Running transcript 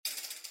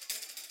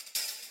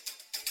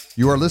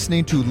You are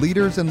listening to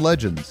Leaders and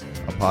Legends,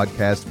 a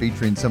podcast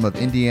featuring some of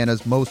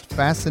Indiana's most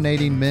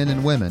fascinating men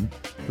and women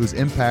whose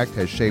impact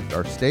has shaped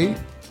our state,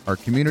 our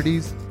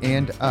communities,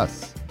 and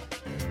us.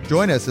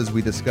 Join us as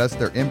we discuss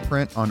their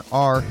imprint on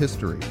our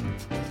history.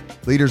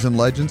 Leaders and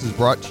Legends is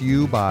brought to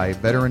you by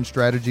Veteran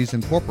Strategies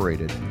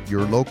Incorporated,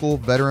 your local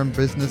veteran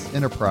business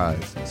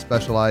enterprise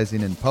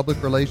specializing in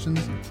public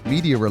relations,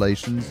 media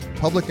relations,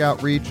 public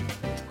outreach,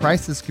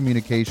 crisis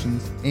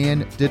communications,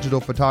 and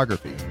digital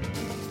photography.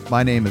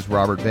 My name is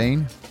Robert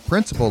Bain,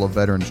 Principal of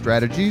Veteran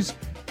Strategies,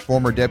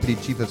 former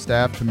Deputy Chief of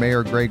Staff to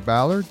Mayor Greg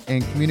Ballard,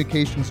 and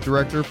Communications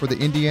Director for the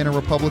Indiana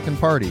Republican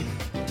Party.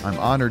 I'm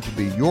honored to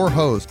be your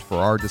host for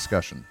our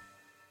discussion.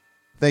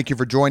 Thank you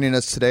for joining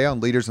us today on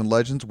Leaders and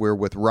Legends. We're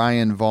with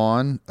Ryan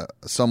Vaughn,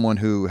 someone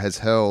who has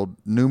held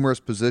numerous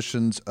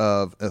positions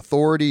of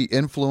authority,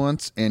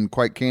 influence, and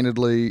quite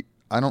candidly,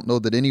 I don't know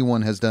that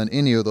anyone has done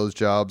any of those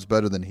jobs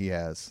better than he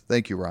has.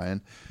 Thank you,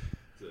 Ryan.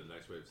 It's a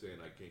nice way of saying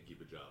I can't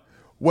keep a job.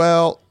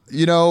 Well,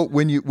 you know,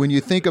 when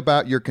you think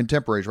about your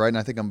contemporaries, right, and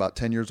I think I'm about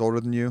 10 years older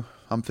than you.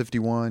 I'm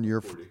 51,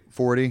 you're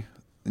 40.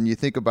 And you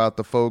think about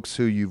the folks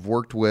who you've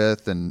worked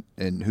with and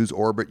whose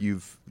orbit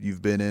you've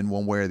been in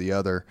one way or the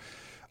other.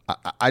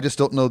 I just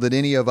don't know that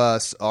any of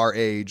us our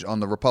age,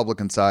 on the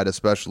Republican side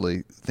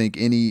especially, think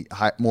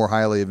more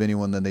highly of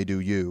anyone than they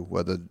do you,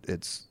 whether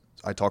it's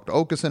I talked to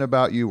Okeson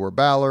about you or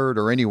Ballard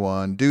or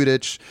anyone,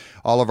 Dudich,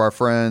 all of our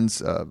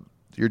friends.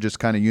 You're just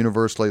kind of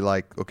universally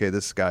like, okay,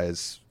 this guy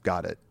has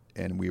got it.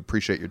 And we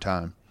appreciate your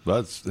time.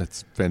 Well,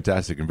 that's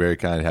fantastic and very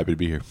kind. Happy to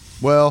be here.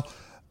 Well,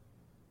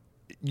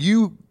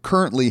 you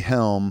currently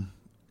helm,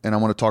 and I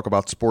want to talk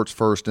about sports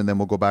first, and then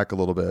we'll go back a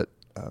little bit,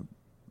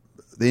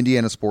 the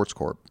Indiana Sports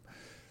Corp.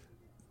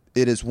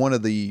 It is one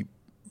of the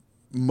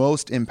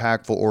most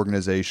impactful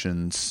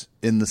organizations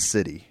in the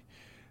city.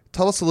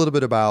 Tell us a little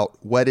bit about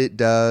what it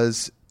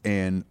does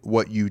and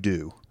what you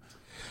do.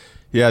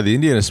 Yeah, the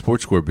Indiana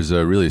Sports Corp is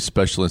a really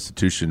special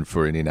institution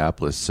for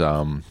Indianapolis.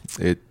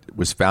 It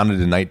was founded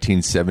in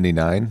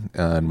 1979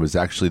 and was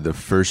actually the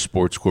first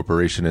sports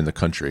corporation in the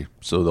country.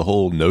 So the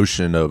whole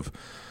notion of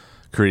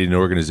creating an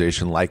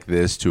organization like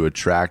this to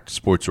attract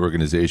sports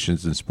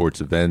organizations and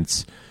sports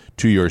events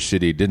to your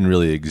city didn't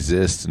really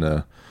exist in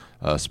a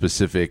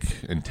specific,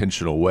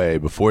 intentional way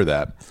before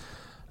that.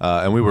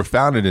 And we were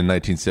founded in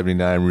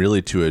 1979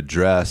 really to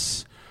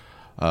address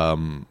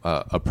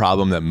a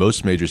problem that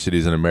most major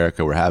cities in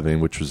America were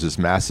having, which was this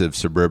massive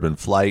suburban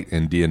flight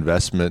and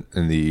de-investment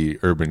in the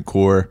urban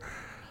core,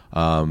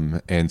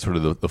 and sort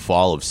of the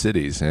fall of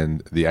cities.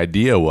 And the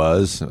idea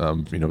was,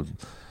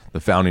 the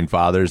founding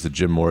fathers, the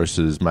Jim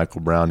Morrises,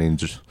 Michael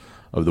Brownings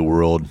of the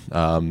world,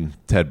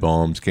 Ted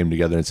Boehms came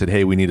together and said,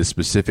 hey, we need a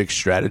specific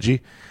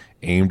strategy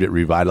aimed at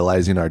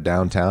revitalizing our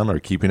downtown or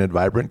keeping it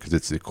vibrant because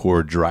it's the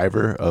core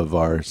driver of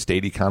our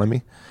state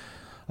economy.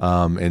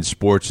 And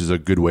sports is a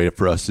good way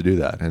for us to do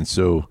that. And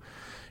so,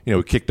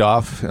 we kicked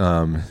off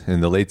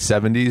in the late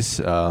 70s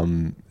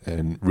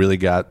and really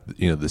got,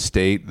 the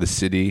state, the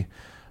city,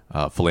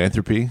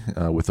 philanthropy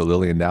with the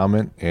Lilly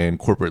Endowment and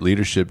corporate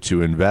leadership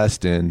to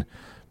invest in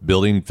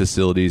building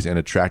facilities and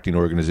attracting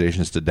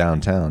organizations to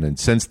downtown. And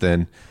since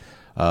then,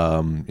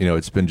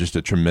 it's been just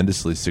a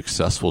tremendously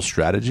successful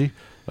strategy,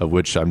 of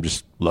which I'm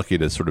just lucky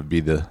to sort of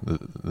be the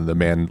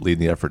man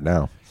leading the effort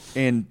now.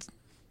 And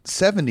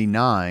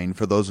 79,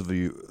 for those of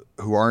you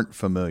who aren't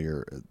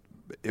familiar,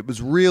 it was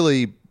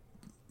really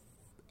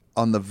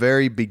on the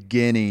very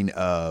beginning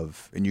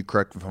of, and you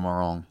correct me if I'm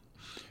wrong,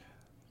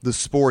 the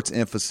sports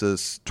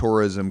emphasis,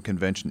 tourism,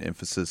 convention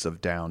emphasis of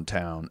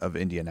downtown of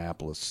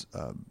Indianapolis.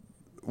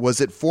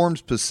 Was it formed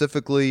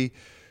specifically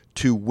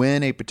to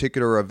win a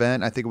particular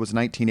event? I think it was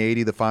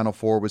 1980. The Final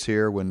Four was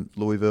here when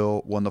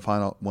Louisville won the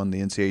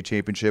NCAA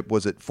championship.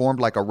 Was it formed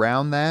like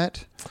around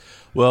that?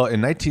 Well,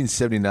 in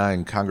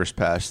 1979, Congress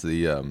passed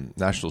the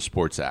National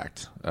Sports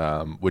Act,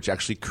 which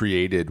actually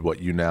created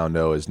what you now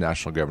know as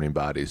national governing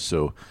bodies.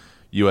 So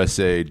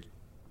USA,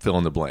 fill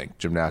in the blank,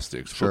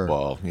 gymnastics,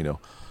 football,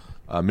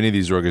 many of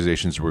these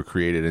organizations were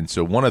created. And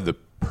so one of the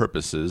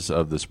purposes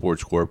of the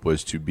Sports Corp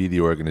was to be the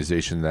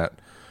organization that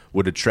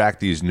would attract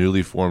these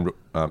newly formed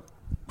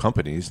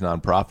companies,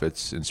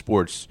 nonprofits in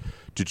sports,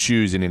 to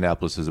choose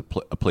Indianapolis as a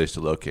place to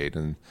locate.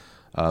 And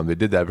they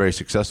did that very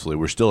successfully.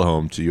 We're still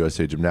home to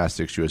USA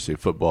Gymnastics, USA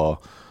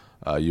Football,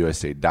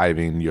 USA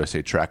Diving,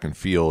 USA Track and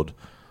Field,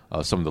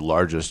 some of the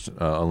largest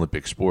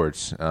Olympic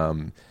sports.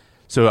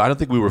 So I don't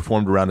think we were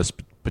formed around a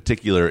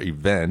particular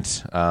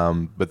event,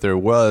 but there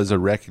was a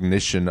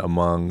recognition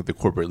among the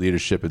corporate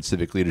leadership and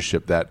civic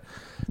leadership that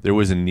there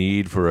was a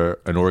need for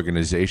an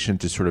organization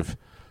to sort of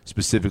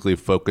specifically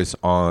focus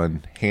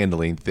on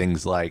handling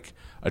things like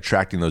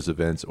attracting those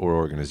events or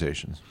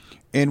organizations.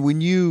 And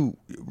when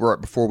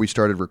right before we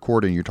started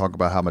recording, you talk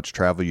about how much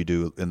travel you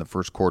do in the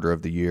first quarter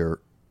of the year.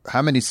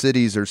 How many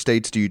cities or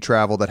states do you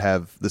travel that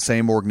have the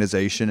same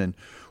organization? And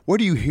what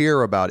do you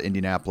hear about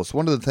Indianapolis?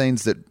 One of the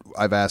things that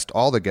I've asked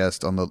all the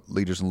guests on the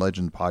Leaders and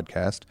Legends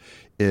podcast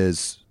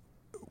is,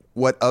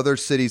 what other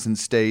cities and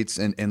states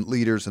and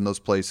leaders in those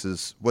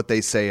places, what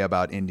they say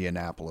about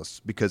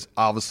Indianapolis, because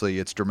obviously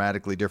it's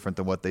dramatically different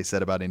than what they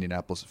said about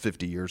Indianapolis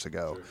 50 years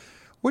ago. Sure.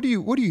 What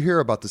do you hear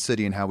about the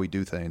city and how we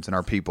do things and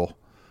our people?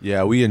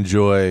 Yeah, we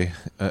enjoy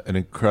an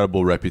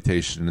incredible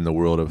reputation in the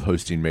world of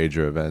hosting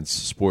major events,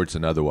 sports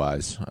and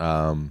otherwise.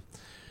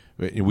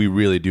 We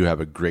really do have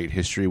a great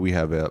history. We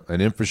have an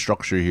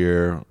infrastructure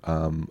here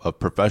of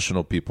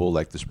professional people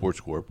like the Sports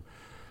Corp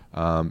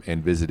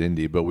and Visit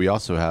Indy, but we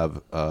also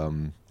have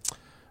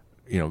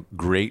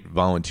great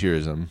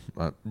volunteerism,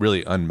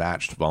 really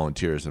unmatched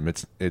volunteerism.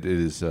 It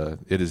is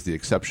the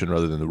exception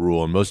rather than the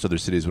rule. In most other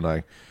cities, when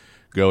I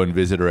go and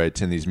visit or I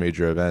attend these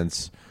major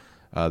events,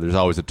 there's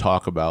always a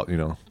talk about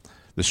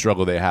the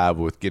struggle they have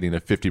with getting a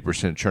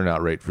 50%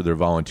 turnout rate for their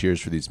volunteers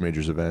for these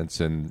major events.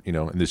 And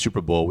in the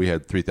Super Bowl, we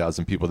had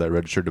 3,000 people that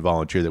registered to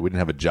volunteer that we didn't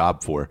have a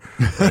job for.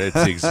 Right?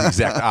 It's the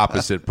exact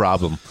opposite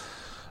problem,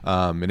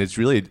 and it's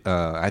really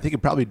I think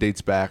it probably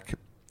dates back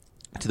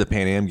to the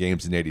Pan Am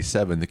Games in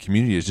 '87. The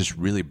community has just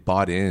really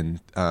bought in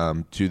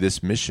to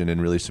this mission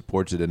and really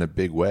supports it in a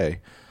big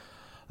way.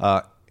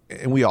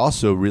 And we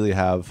also really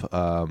have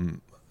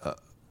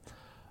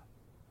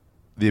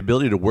the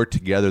ability to work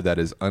together that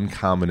is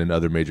uncommon in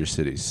other major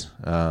cities.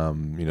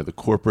 The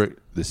corporate,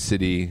 the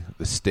city,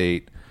 the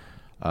state,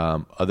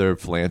 other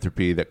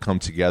philanthropy that come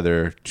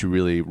together to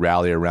really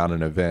rally around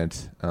an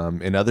event.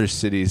 In other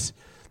cities,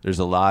 there's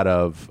a lot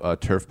of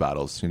turf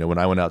battles. When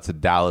I went out to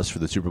Dallas for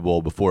the Super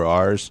Bowl before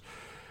ours,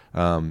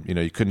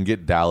 you couldn't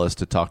get Dallas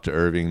to talk to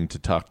Irving, to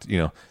talk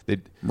to,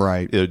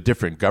 they're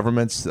different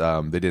governments.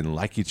 They didn't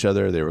like each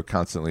other. They were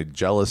constantly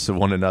jealous of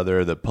one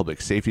another. The public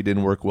safety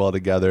didn't work well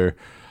together.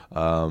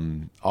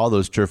 All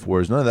those turf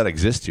wars, none of that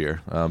exists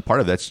here.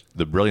 Part of that's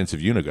the brilliance of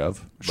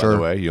Unigov, by the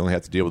way. You only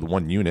have to deal with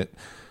one unit.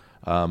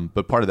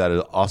 But part of that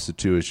is also,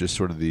 too, is just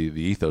sort of the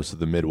ethos of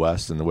the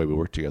Midwest and the way we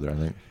work together, I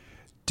think.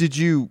 Did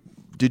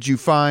you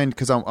find,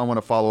 because I want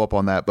to follow up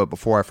on that, but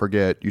before I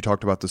forget, you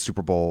talked about the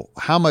Super Bowl.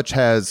 How much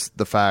has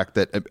the fact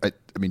that,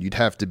 I mean, you'd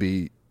have to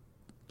be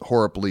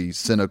horribly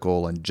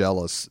cynical and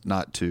jealous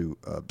not to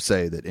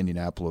say that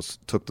Indianapolis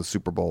took the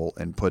Super Bowl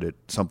and put it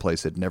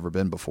someplace it had never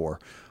been before,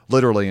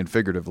 literally and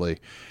figuratively.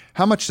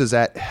 How much does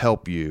that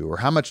help you, or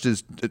how much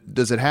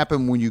does it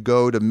happen when you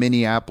go to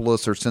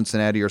Minneapolis or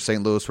Cincinnati or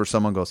St. Louis where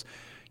someone goes,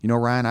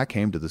 Ryan, I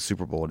came to the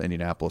Super Bowl in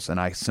Indianapolis and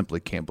I simply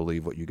can't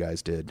believe what you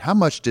guys did. How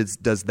much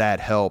does that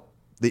help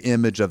the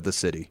image of the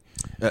city?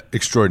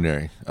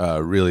 Extraordinary,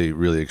 really,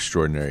 really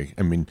extraordinary.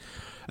 I mean,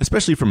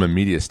 especially from a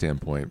media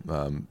standpoint,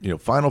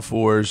 Final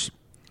Fours,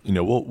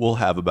 we'll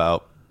have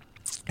about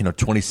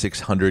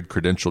 2,600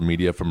 credentialed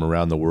media from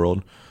around the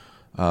world.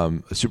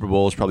 A Super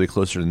Bowl is probably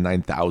closer to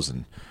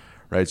 9,000,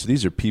 right? So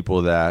these are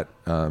people that,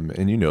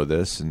 and you know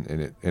this,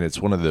 and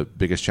it's one of the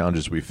biggest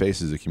challenges we face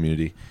as a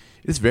community.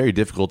 It's very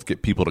difficult to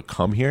get people to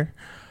come here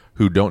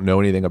who don't know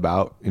anything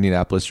about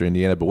Indianapolis or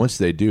Indiana, but once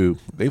they do,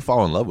 they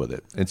fall in love with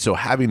it. And so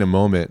having a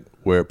moment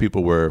where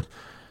people were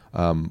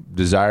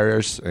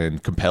desirous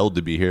and compelled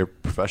to be here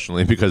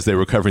professionally because they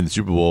were covering the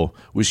Super Bowl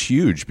was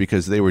huge,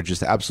 because they were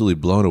just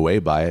absolutely blown away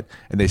by it,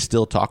 and they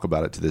still talk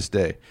about it to this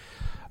day.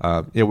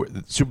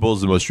 The Super Bowl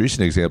is the most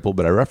recent example,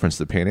 but I referenced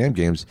the Pan Am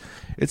Games.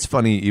 It's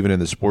funny, even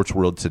in the sports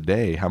world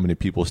today, how many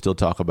people still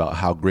talk about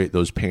how great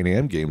those Pan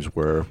Am Games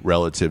were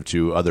relative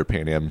to other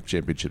Pan Am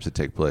championships that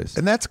take place.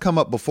 And that's come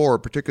up before,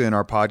 particularly in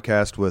our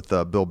podcast with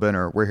Bill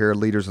Benner. We're here at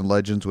Leaders and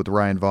Legends with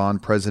Ryan Vaughn,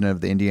 president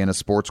of the Indiana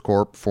Sports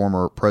Corp,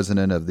 former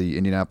president of the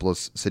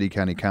Indianapolis City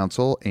County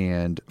Council,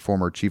 and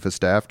former chief of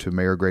staff to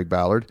Mayor Greg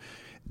Ballard.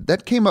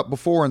 That came up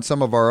before in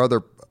some of our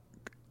other.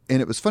 And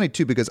it was funny,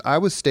 too, because I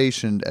was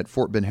stationed at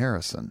Fort Ben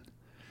Harrison,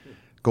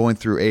 going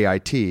through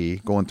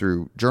AIT, going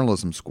through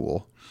journalism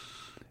school,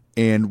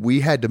 and we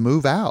had to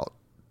move out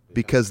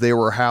because they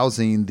were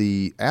housing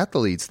the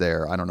athletes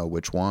there. I don't know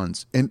which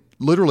ones. And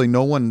literally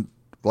no one,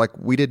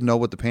 we didn't know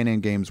what the Pan Am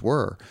Games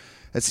were.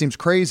 It seems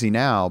crazy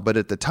now, but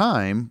at the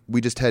time,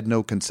 we just had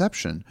no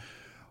conception.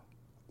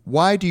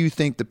 Why do you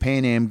think the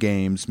Pan Am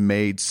Games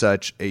made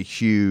such a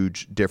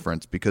huge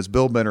difference? Because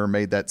Bill Benner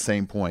made that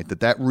same point,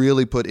 that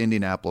really put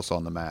Indianapolis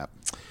on the map.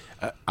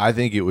 I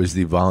think it was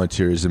the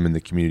volunteerism and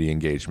the community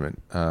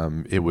engagement.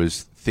 It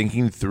was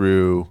thinking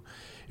through,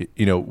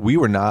 we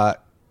were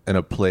not in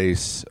a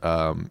place,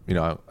 I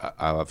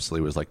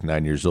obviously was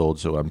 9 years old,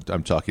 so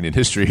I'm talking in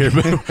history here,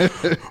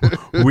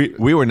 but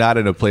we were not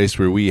in a place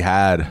where we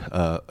had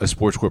a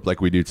sports corp like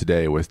we do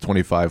today with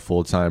 25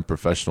 full-time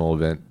professional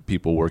event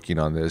people working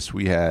on this.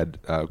 We had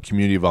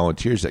community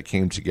volunteers that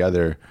came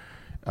together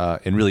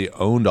and really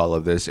owned all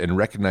of this and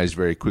recognized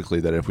very quickly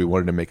that if we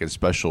wanted to make it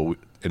special,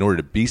 in order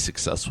to be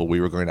successful,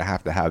 we were going to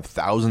have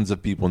thousands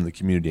of people in the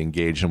community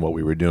engaged in what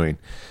we were doing.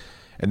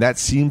 And that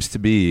seems to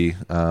be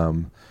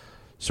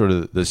sort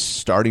of the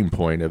starting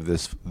point of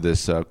this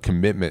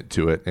commitment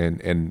to it.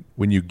 And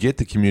when you get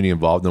the community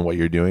involved in what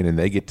you're doing and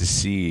they get to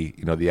see,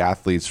 the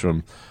athletes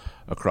from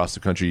across the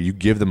country, you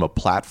give them a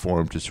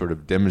platform to sort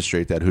of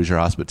demonstrate that Hoosier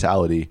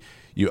hospitality,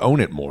 you own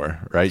it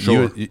more, right?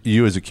 Sure.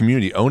 You as a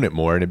community own it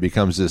more, and it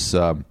becomes this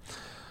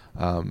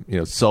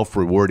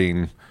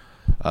self-rewarding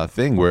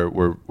thing where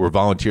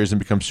volunteerism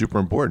becomes super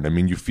important. I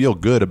mean, you feel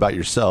good about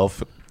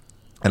yourself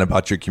and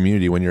about your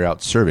community when you're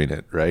out serving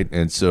it, right?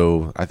 And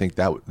so I think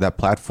that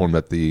platform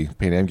that the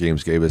Pan Am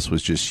Games gave us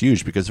was just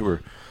huge because there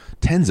were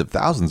tens of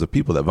thousands of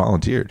people that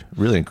volunteered.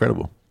 Really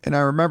incredible. And I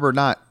remember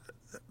not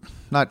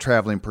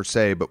traveling per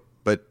se, but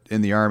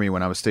in the Army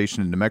when I was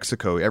stationed in New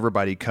Mexico,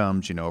 everybody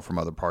comes, from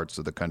other parts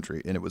of the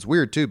country. And it was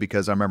weird too,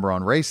 because I remember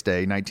on race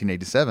day,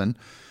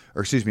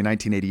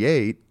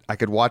 1988, I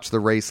could watch the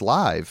race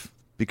live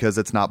because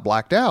it's not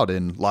blacked out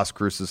in Las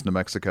Cruces, New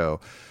Mexico.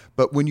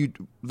 But when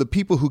the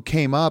people who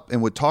came up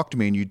and would talk to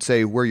me and you'd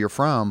say where you're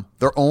from,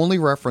 their only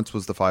reference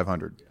was the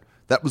 500.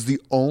 That was the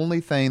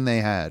only thing they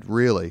had,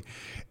 really.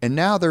 And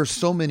now there's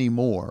so many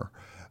more.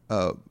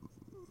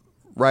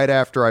 Right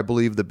after, I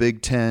believe, the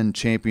Big Ten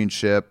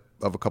championship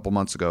of a couple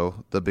months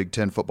ago, the Big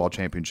Ten football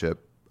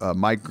championship,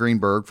 Mike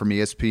Greenberg from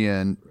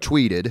ESPN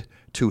tweeted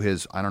to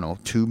his,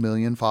 2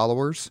 million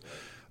followers,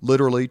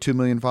 literally 2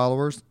 million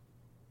followers,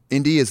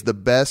 Indy is the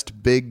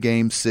best big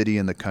game city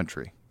in the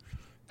country.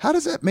 How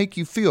does that make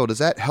you feel? Does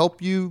that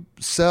help you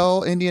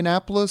sell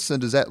Indianapolis?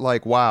 And does that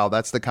wow,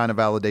 that's the kind of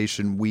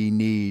validation we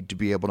need to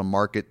be able to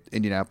market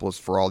Indianapolis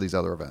for all these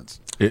other events?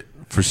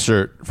 For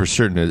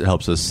certain, it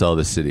helps us sell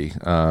the city.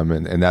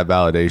 And that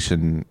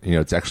validation,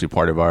 it's actually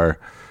part of our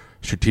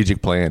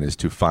strategic plan is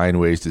to find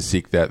ways to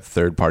seek that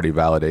third-party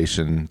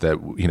validation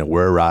that,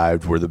 we're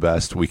arrived, we're the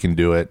best, we can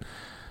do it.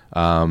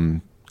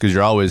 Because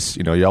you always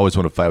want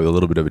to fight with a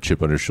little bit of a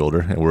chip on your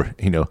shoulder. And we're,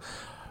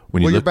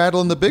 you're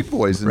battling the big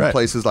boys in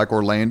places like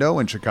Orlando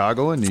and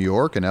Chicago and New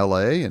York and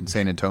LA and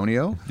San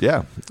Antonio.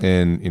 Yeah.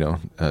 And,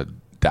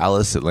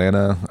 Dallas,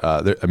 Atlanta.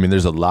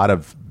 There's a lot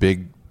of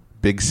big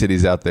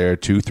cities out there,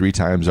 2-3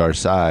 times our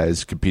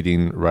size,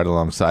 competing right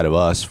alongside of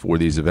us for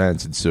these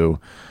events. And so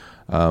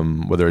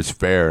whether it's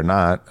fair or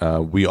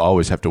not, we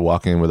always have to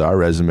walk in with our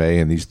resume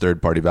and these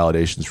third-party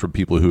validations from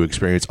people who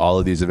experience all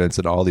of these events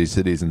in all these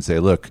cities and say,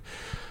 look,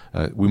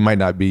 we might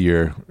not be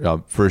your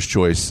first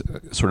choice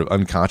sort of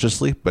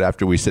unconsciously, but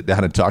after we sit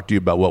down and talk to you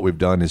about what we've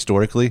done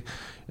historically,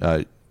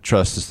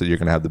 trust us that you're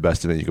going to have the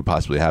best event you could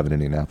possibly have in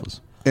Indianapolis.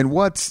 And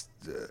what's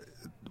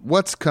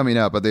coming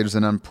up? There's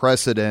an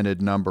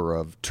unprecedented number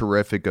of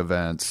terrific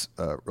events,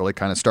 really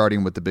kind of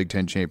starting with the Big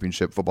Ten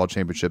championship, football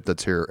championship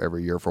that's here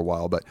every year for a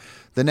while. But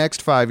the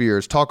next 5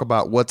 years, talk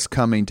about what's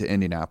coming to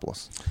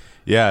Indianapolis.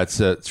 Yeah,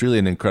 it's really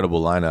an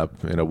incredible lineup.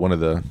 One of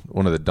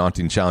the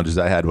daunting challenges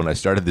I had when I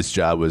started this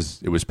job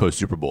was it was post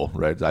Super Bowl,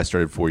 right? I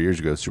started 4 years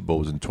ago. Super Bowl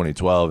was in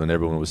 2012, and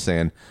everyone was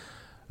saying,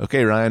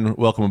 "Okay, Ryan,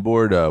 welcome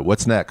aboard.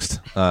 What's next?"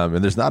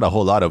 And there's not a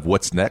whole lot of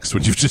what's next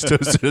when you've just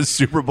hosted a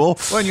Super Bowl.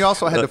 Well, and you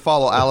also had to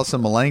follow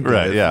Allison Malenko,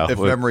 right? If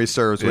memory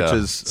serves, which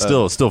is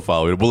still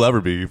following. We'll ever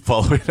be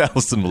following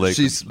Allison Malenko.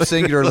 She's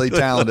singularly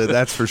talented,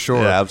 that's for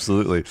sure. Yeah,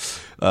 absolutely.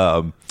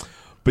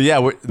 But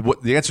yeah,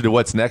 the answer to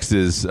what's next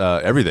is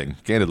everything.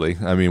 Candidly,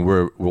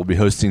 we'll be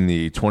hosting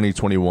the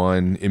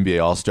 2021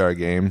 NBA All-Star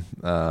Game,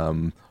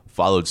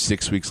 followed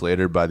 6 weeks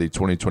later by the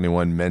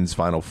 2021 Men's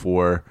Final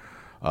Four,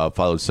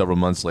 followed several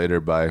months later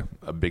by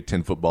a Big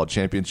Ten football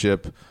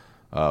championship.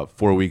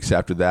 4 weeks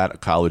after that, a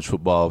college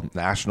football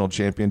national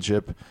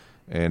championship,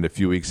 and a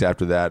few weeks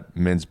after that,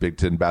 men's Big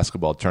Ten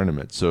basketball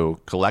tournament. So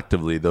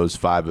collectively, those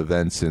 5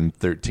 events in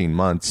 13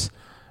 months.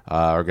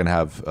 Are going to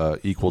have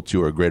equal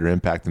to or greater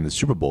impact than the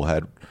Super Bowl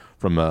had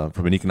from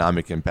an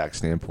economic impact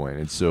standpoint.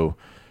 And so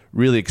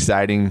really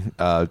exciting.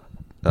 Some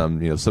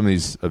of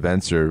these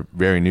events are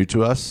very new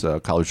to us.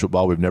 College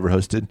football we've never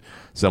hosted.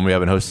 Some we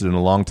haven't hosted in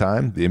a long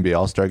time. The NBA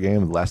All-Star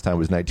Game, the last time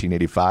was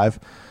 1985.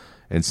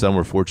 And some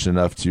we're fortunate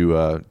enough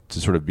to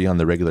sort of be on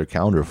the regular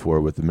calendar for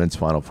with the men's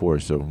Final Four.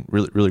 So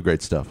really, really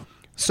great stuff.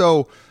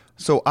 So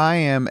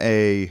I'm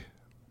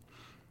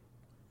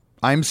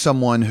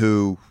someone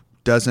who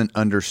doesn't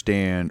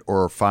understand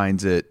or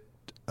finds it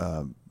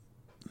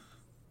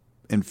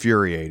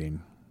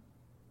infuriating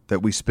that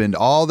we spend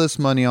all this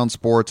money on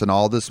sports and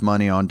all this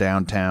money on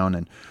downtown,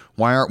 and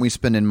why aren't we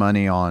spending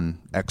money on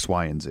X,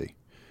 Y, and Z?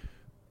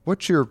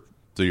 What's your...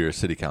 So you're a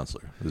city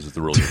councilor. This is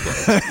the rules you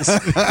play.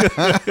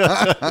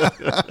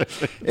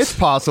 It's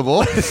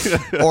possible.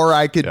 Or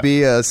I could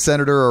be a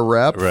senator or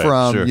rep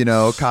from,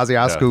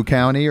 Kosciuszko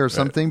County or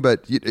something.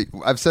 But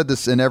I've said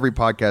this in every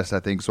podcast, I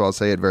think, so I'll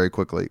say it very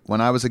quickly.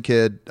 When I was a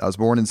kid, I was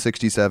born in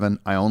 1967.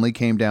 I only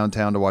came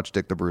downtown to watch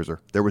Dick the Bruiser.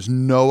 There was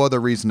no other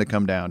reason to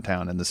come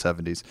downtown in the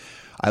 1970s.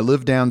 I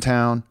lived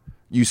downtown.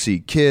 You see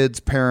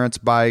kids, parents,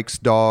 bikes,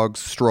 dogs,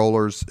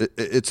 strollers.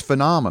 It's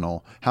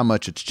phenomenal how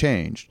much it's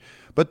changed.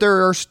 But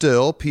there are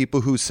still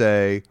people who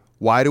say,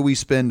 why do we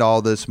spend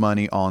all this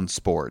money on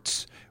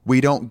sports?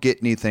 We don't get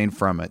anything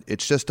from it.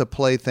 It's just a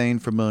plaything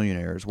for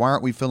millionaires. Why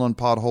aren't we filling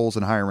potholes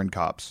and hiring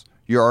cops?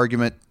 Your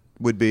argument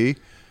would be?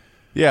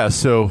 Yeah,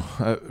 so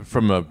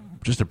from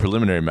just a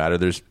preliminary matter,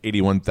 there's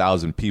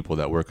 81,000 people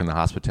that work in the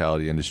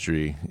hospitality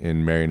industry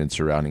in Marion and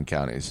surrounding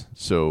counties.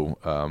 So,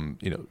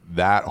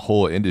 that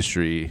whole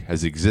industry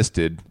has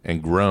existed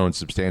and grown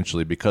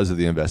substantially because of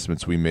the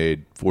investments we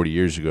made 40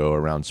 years ago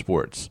around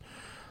sports.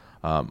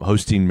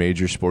 Hosting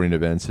major sporting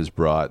events has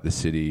brought the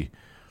city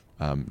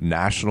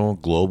national,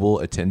 global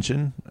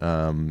attention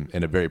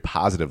in a very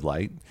positive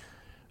light.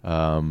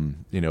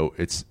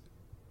 It's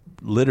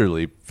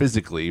literally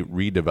physically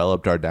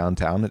redeveloped our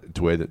downtown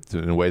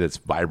in a way that's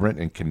vibrant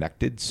and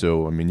connected.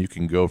 So, I mean, you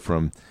can go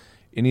from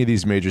any of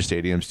these major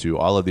stadiums to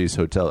all of these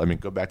hotels. I mean,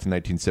 go back to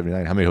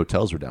 1979. How many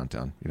hotels were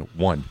downtown?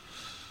 One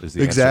is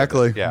the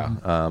exactly. Answer.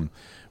 Yeah.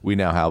 We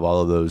now have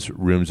all of those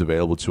rooms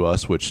available to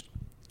us, which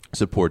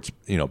supports,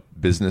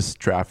 business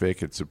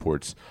traffic. It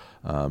supports,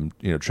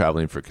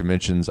 traveling for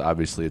conventions.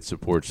 Obviously, it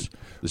supports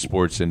the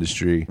sports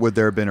industry. Would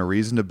there have been a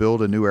reason to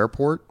build a new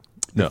airport?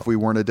 No. If we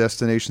weren't a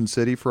destination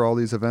city for all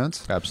these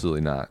events? Absolutely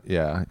not.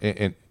 Yeah.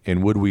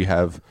 And would we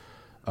have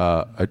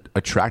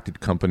attracted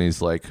companies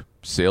like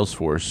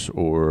Salesforce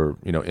or,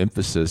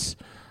 Emphasis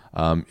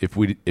if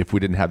we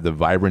didn't have the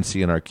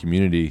vibrancy in our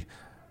community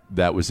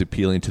that was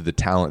appealing to the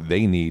talent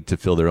they need to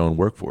fill their own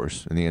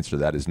workforce? And the answer to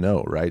that is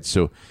no, right?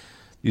 So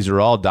these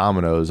are all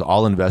dominoes,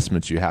 all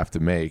investments you have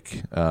to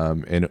make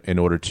in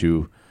order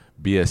to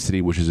be a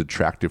city which is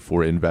attractive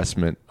for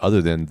investment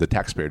other than the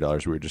taxpayer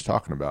dollars we were just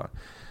talking about.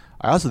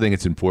 I also think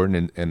it's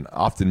important and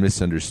often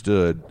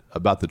misunderstood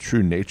about the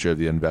true nature of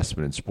the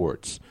investment in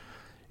sports.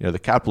 The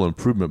Capital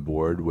Improvement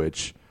Board,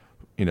 which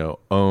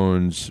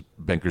owns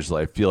Bankers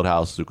Life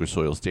Fieldhouse, Lucas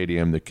Oil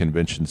Stadium, the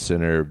Convention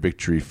Center,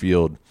 Victory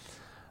Field,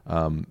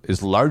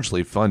 is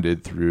largely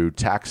funded through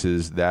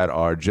taxes that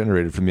are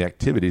generated from the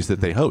activities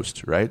that they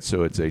host, right?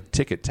 So it's a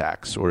ticket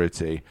tax, or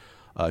it's a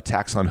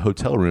tax on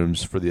hotel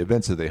rooms for the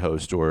events that they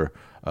host, or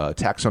a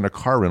tax on a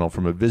car rental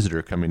from a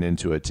visitor coming in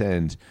to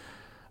attend.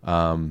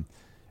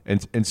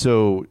 And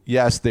so,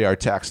 yes, they are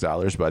tax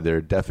dollars by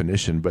their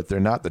definition, but they're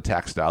not the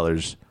tax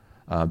dollars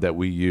that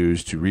we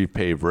use to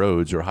repave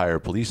roads or hire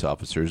police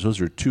officers. Those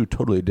are two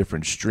totally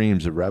different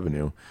streams of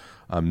revenue.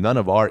 None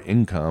of our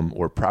income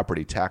or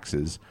property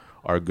taxes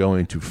are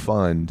going to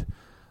fund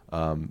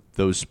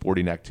those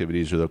sporting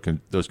activities or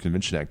those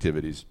convention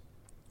activities.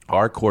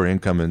 Our core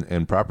income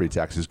and property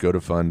taxes go to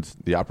fund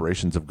the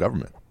operations of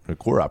government, the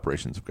core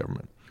operations of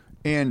government.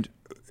 And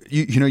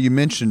you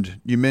mentioned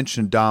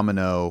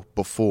Domino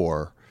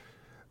before.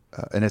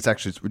 And it's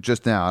actually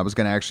just now, I was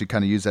going to actually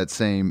kind of use that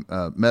same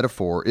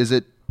metaphor. Is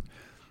it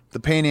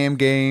the Pan Am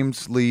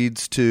Games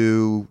leads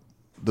to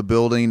the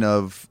building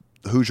of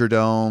the Hoosier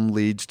Dome,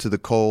 leads to the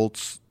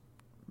Colts,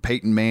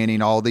 Peyton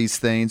Manning, all these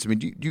things? I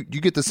mean, you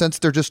get the sense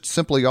they're just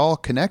simply all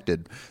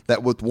connected,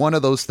 that with one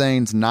of those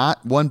things,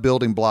 not one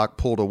building block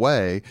pulled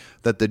away,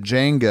 that the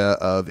Jenga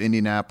of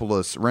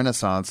Indianapolis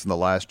Renaissance in the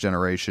last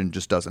generation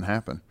just doesn't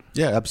happen.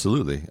 Yeah,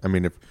 absolutely. I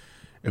mean,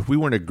 if we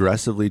weren't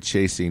aggressively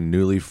chasing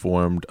newly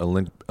formed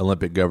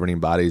Olympic governing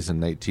bodies in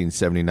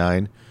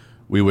 1979,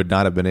 we would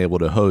not have been able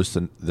to host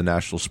the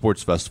National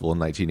Sports Festival in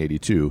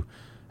 1982.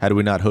 Had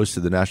we not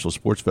hosted the National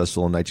Sports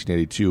Festival in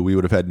 1982, we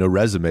would have had no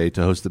resume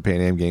to host the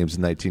Pan Am Games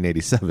in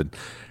 1987,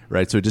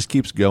 right? So it just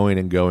keeps going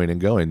and going and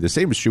going. The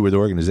same is true with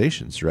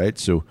organizations, right?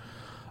 So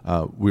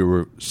we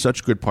were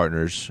such good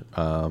partners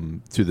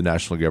through the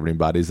national governing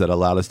bodies that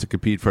allowed us to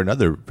compete for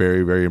another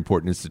very, very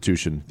important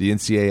institution, the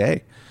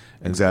NCAA.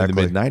 Exactly.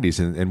 In the mid-'90s,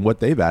 and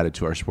what they've added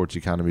to our sports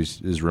economy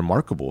is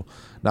remarkable.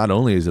 Not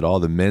only is it all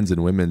the men's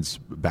and women's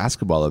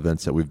basketball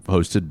events that we've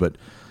hosted, but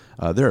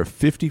there are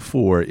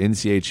 54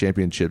 NCAA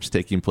championships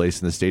taking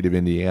place in the state of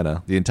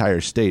Indiana, the entire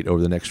state,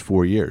 over the next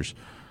 4 years.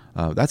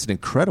 That's an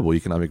incredible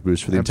economic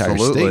boost for the entire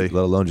state,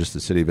 let alone just the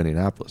city of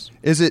Indianapolis.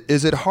 Is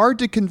it hard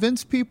to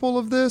convince people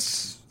of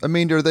this? I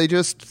mean, are they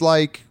just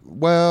like,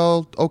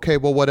 well, okay,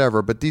 well,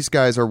 whatever, but these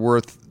guys are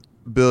worth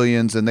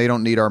billions and they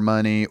don't need our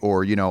money,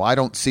 or I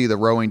don't see the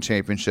rowing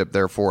championship,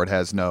 therefore it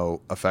has no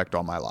effect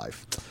on my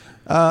life?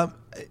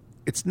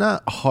 It's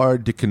not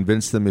hard to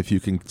convince them if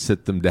you can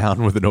sit them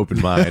down with an open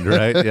mind,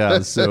 right? Yeah.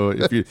 So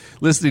if you're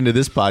listening to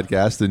this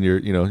podcast and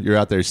you're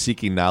out there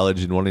seeking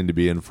knowledge and wanting to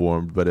be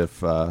informed, but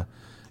if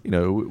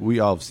we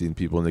all have seen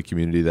people in the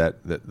community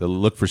that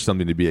look for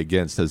something to be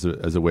against as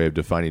a way of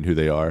defining who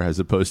they are, as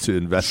opposed to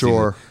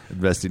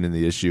investing in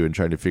the issue and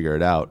trying to figure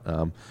it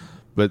out.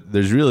 But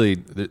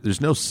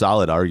there's no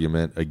solid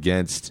argument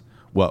against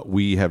what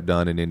we have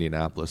done in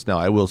Indianapolis. Now,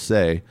 I will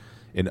say,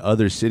 in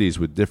other cities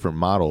with different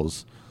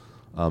models,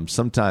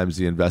 sometimes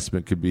the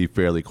investment could be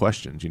fairly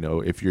questioned.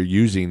 If you're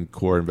using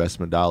core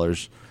investment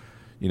dollars,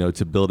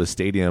 to build a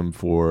stadium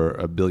for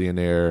a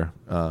billionaire,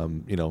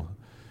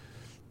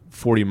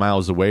 40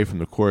 miles away from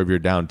the core of your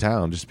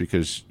downtown, just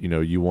because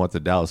you want the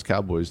Dallas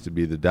Cowboys to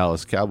be the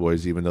Dallas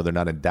Cowboys, even though they're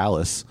not in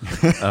Dallas.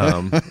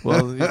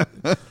 Well,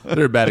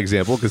 they're a bad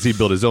example because he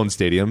built his own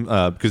stadium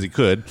because he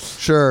could.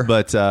 Sure,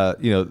 but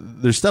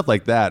there's stuff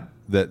like that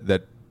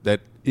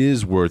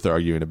is worth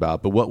arguing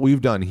about. But what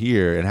we've done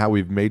here and how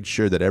we've made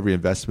sure that every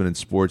investment in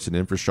sports and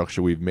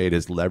infrastructure we've made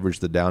has leveraged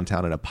the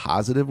downtown in a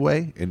positive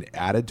way and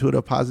added to it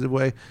a positive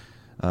way.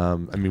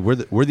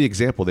 We're the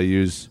example they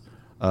use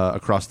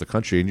across the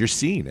country, and you're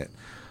seeing it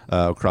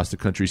across the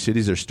country.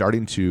 Cities are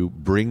starting to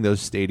bring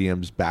those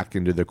stadiums back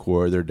into the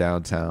core of their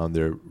downtown.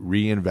 They're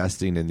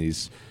reinvesting in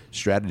these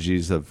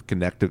strategies of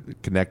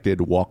connected,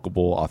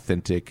 walkable,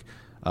 authentic,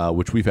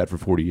 which we've had for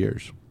 40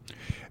 years.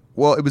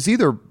 Well, it was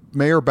either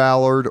Mayor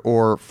Ballard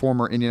or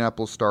former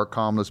Indianapolis Star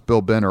columnist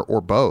Bill Benner,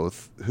 or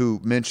both, who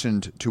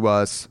mentioned to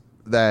us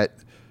that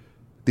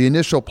the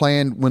initial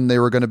plan when they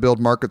were going to build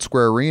Market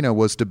Square Arena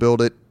was to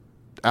build it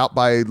out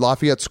by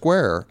Lafayette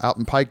Square, out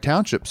in Pike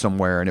Township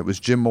somewhere. And it was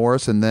Jim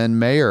Morris and then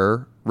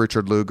Mayor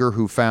Richard Lugar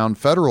who found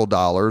federal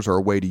dollars, or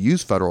a way to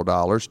use federal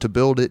dollars, to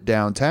build it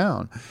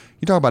downtown.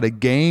 You talk about a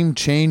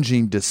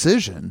game-changing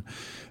decision.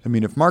 I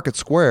mean, if Market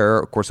Square,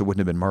 of course it wouldn't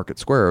have been Market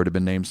Square, it would have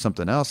been named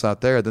something else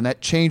out there, then that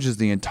changes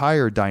the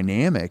entire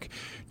dynamic.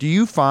 Do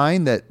you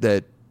find that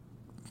the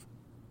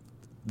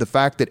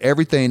fact that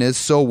everything is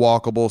so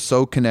walkable,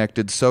 so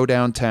connected, so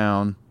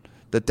downtown,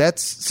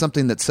 that's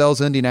something that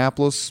sells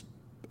Indianapolis,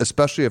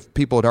 especially if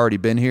people had already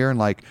been here and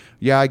like,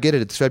 yeah, I get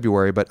it, it's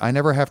February, but I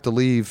never have to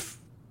leave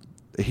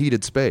a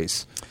heated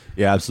space?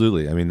 Yeah,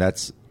 absolutely. I mean,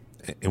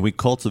 and we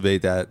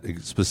cultivate that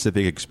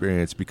specific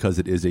experience because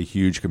it is a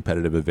huge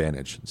competitive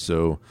advantage.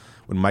 So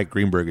when Mike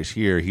Greenberg is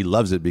here, he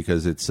loves it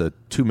because it's a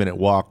 2-minute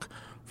walk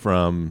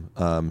from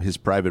his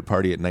private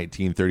party at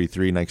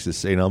 1933 next to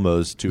St.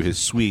 Elmo's to his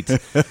suite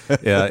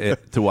to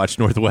watch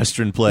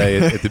Northwestern play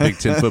at the Big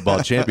Ten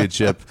Football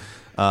Championship.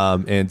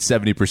 And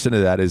 70%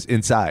 of that is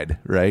inside,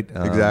 right?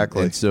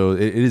 Exactly. And so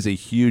it is a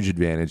huge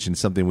advantage and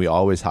something we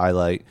always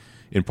highlight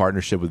in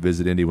partnership with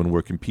Visit Indy when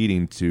we're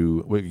competing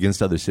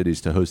against other cities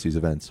to host these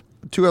events.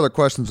 2 other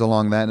questions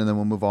along that, and then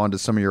we'll move on to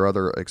some of your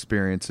other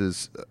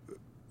experiences.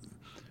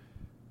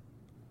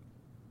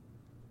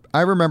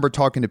 I remember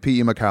talking to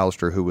P.E.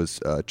 McAllister, who was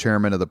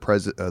chairman of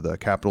the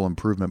Capital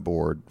Improvement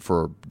Board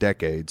for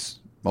decades,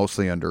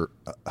 mostly under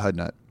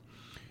Hudnut.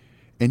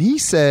 And he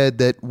said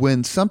that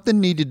when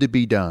something needed to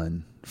be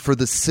done for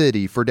the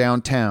city, for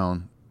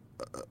downtown,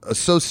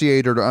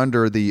 associated or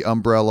under the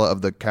umbrella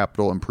of the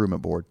Capital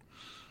Improvement Board,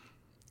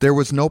 there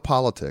was no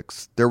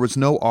politics. There was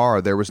no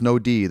R. There was no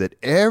D. That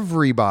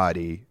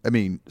everybody, I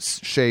mean,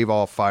 shave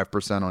off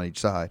 5% on each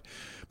side,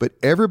 but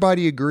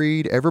everybody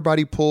agreed.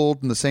 Everybody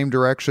pulled in the same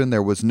direction.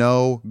 There was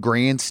no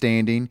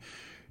grandstanding.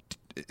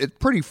 It's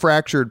pretty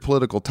fractured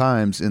political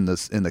times in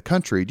the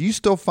country. Do you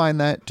still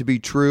find that to be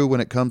true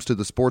when it comes to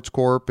the sports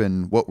corp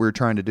and what we're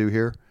trying to do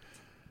here?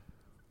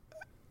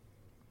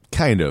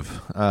 Kind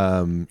of.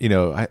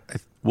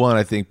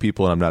 I think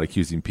people, and I'm not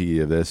accusing PE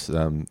of this,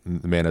 the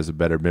man has a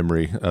better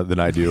memory than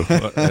I do,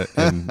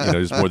 and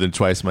he's more than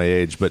twice my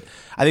age. But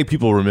I think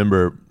people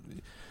remember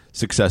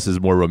successes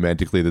more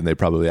romantically than they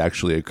probably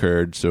actually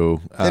occurred.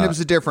 So, and it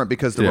was different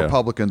because the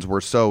Republicans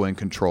were so in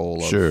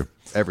control of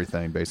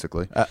everything,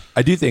 basically.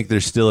 I do think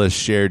there's still a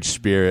shared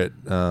spirit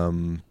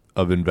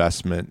of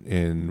investment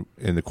in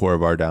the core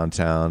of our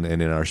downtown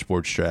and in our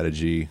sports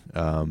strategy,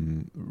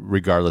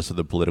 regardless of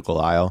the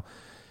political aisle.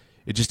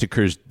 It just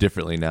occurs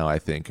differently now, I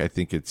think. I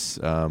think it's,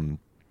 candidly,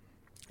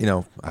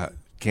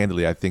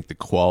 I think the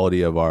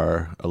quality of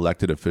our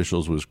elected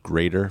officials was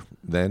greater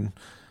then,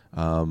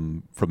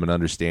 from an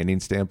understanding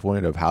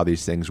standpoint of how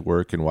these things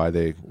work and why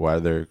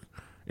they're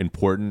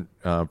important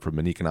from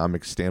an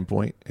economic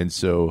standpoint. And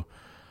so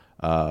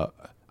I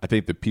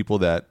think the people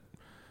that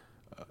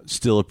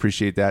still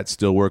appreciate that,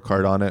 still work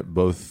hard on it,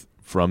 both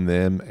from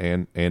them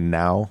and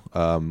now,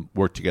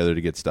 work together to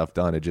get stuff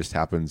done. It just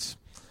happens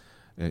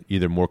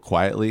either more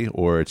quietly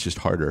or it's just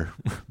harder.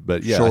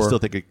 But yeah, I still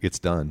think it gets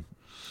done.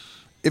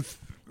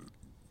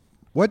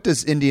 What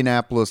does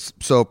Indianapolis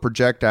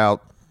project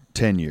out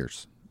 10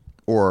 years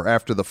or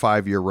after the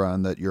 5-year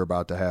run that you're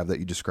about to have that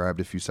you described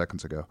a few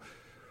seconds ago?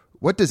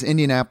 What does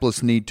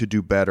Indianapolis need to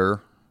do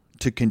better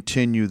to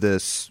continue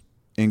this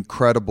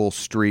incredible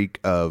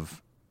streak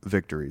of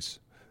victories?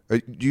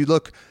 Do you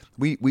look,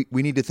 we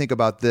need to think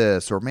about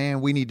this, or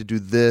man, we need to do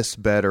this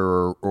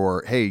better,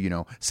 or hey,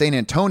 San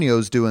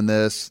Antonio's doing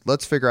this.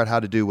 Let's figure out how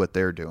to do what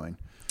they're doing.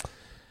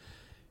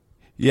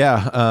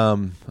 Yeah,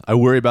 I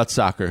worry about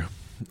soccer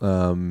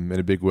in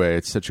a big way.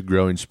 It's such a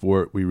growing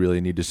sport. We really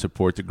need to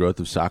support the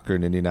growth of soccer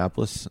in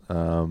Indianapolis,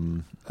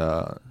 and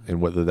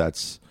whether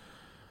that's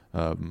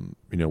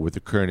with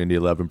the current Indy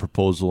 11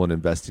 proposal and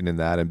investing in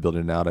that and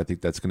building it out, I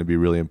think that's going to be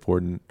really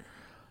important.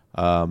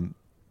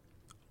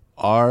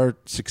 Our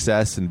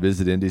success and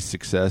Visit Indy's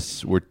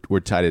success, we're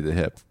tied at the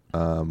hip.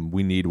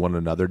 We need one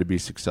another to be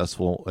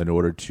successful in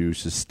order to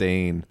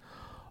sustain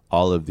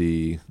all of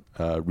the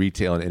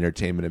retail and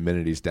entertainment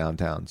amenities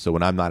downtown. So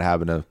when I'm not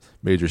having a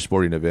major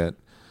sporting event,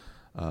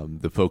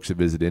 the folks at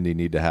Visit Indy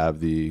need to have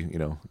the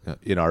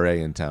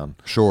NRA in town.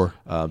 Sure.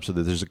 So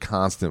that there's a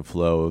constant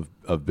flow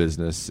of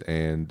business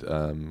and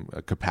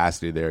a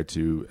capacity there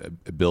to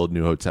build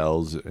new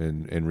hotels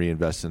and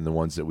reinvest in the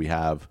ones that we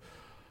have,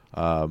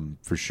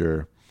 for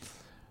sure.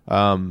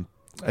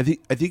 I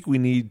think we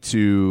need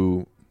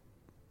to.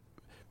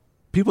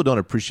 People don't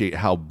appreciate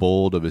how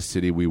bold of a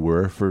city we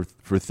were for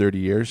 30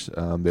 years.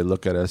 They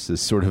look at us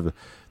as sort of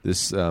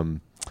this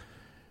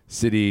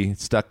city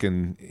stuck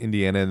in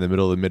Indiana in the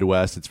middle of the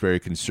Midwest. It's very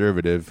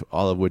conservative,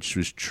 all of which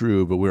was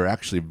true, but we were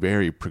actually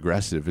very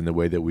progressive in the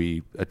way that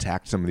we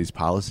attacked some of these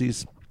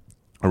policies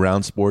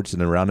around sports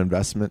and around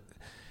investment.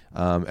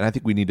 And I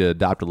think we need to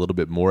adopt a little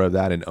bit more of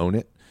that and own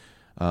it.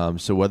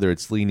 So whether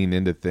it's leaning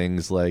into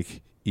things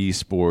like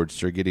esports.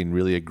 They're getting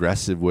really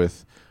aggressive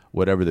with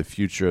whatever the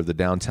future of the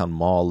downtown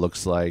mall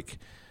looks like.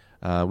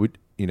 Continuing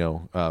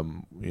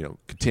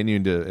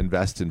to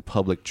invest in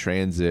public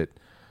transit,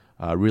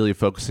 really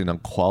focusing on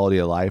quality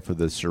of life of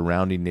the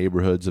surrounding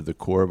neighborhoods of the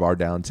core of our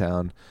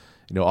downtown.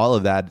 All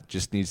of that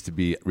just needs to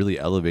be really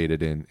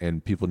elevated,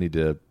 and people need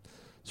to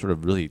sort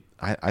of really,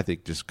 I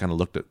think, just kind of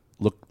look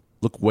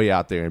way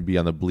out there and be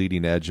on the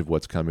bleeding edge of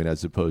what's coming,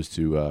 as opposed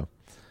to,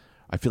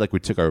 I feel like we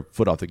took our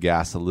foot off the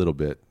gas a little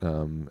bit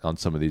on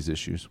some of these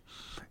issues.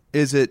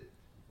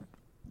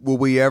 Will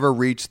we ever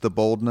reach the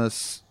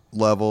boldness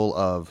level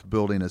of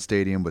building a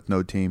stadium with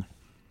no team?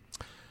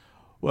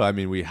 Well, I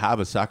mean, we have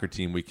a soccer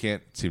team. We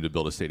can't seem to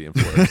build a stadium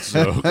for it.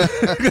 So,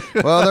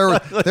 well,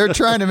 they're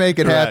trying to make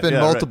it happen.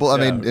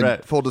 In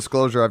full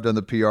disclosure, I've done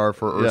the PR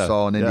for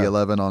Ursal and Indy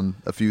 11 on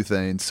a few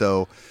things.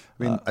 So,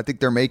 I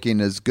think they're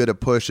making as good a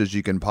push as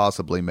you can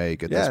possibly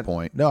make at this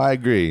point. No, I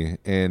agree,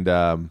 and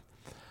I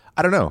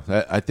don't know.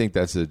 I think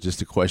that's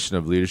just a question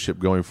of leadership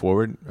going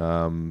forward.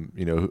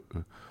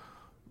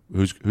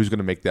 Who's going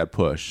to make that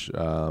push,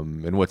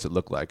 and what's it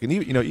look like? And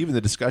even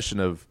the discussion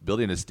of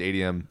building a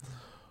stadium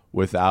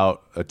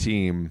without a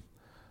team,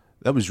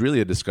 that was really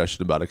a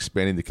discussion about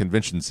expanding the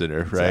convention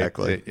center, right?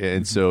 Exactly.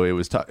 And so it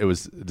was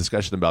a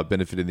discussion about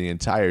benefiting the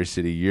entire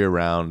city year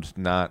round,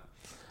 not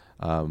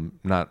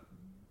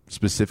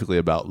specifically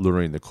about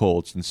luring the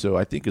Colts. And so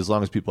I think as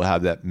long as people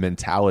have that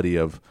mentality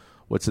of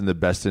what's in the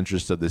best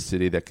interest of the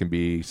city that can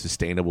be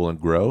sustainable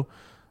and grow,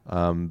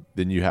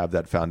 then you have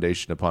that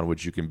foundation upon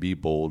which you can be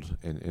bold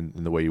in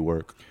the way you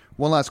work.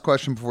 One last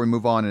question before we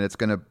move on, and it's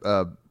going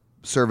to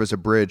serve as a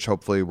bridge.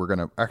 Hopefully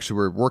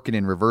we're working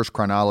in reverse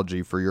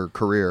chronology for your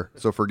career,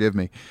 so forgive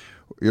me.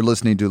 You're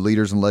listening to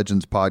Leaders and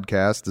Legends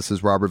podcast. This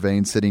is Robert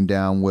Vane sitting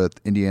down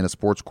with Indiana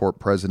Sports Corp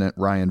President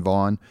Ryan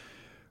Vaughn.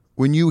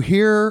 When you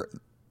hear,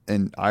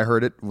 and I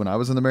heard it when I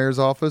was in the mayor's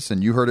office,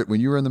 and you heard it when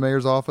you were in the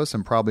mayor's office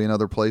and probably in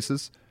other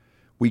places,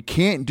 we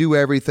can't do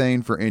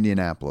everything for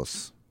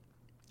Indianapolis,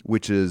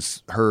 which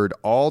is heard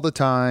all the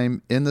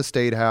time in the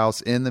State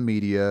House, in the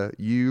media.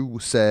 You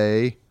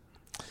say,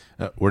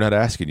 we're not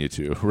asking you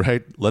to,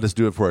 right? Let us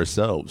do it for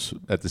ourselves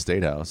at the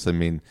State House. I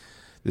mean,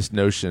 this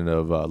notion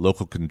of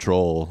local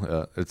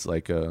control, it's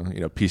like a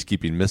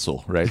peacekeeping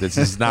missile, right? This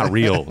is not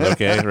real,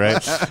 okay,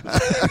 right?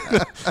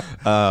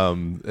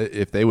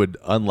 If they would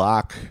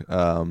unlock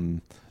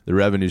the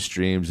revenue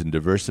streams and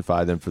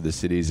diversify them for the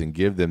cities and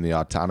give them the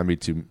autonomy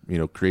to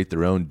create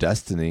their own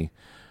destiny,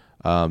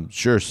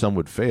 sure, some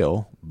would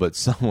fail, but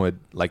some would,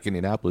 like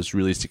Indianapolis,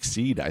 really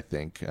succeed, I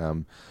think.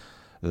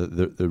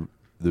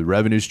 The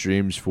revenue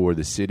streams for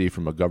the city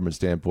from a government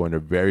standpoint are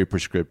very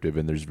prescriptive,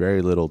 and there's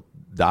very little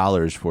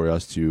dollars for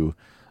us to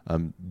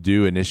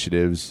do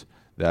initiatives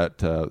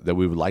that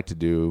we would like to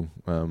do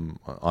on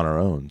our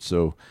own.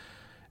 So,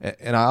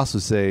 and I also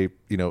say,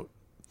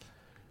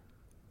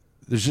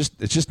 it's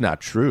just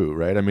not true,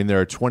 right? I mean, there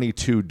are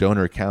 22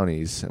 donor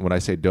counties, and when I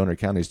say donor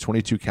counties,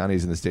 22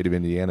 counties in the state of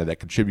Indiana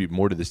that contribute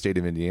more to the state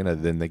of Indiana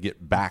than they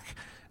get back.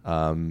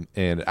 And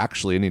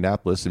actually,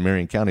 Indianapolis and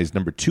Marion County is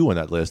number 2 on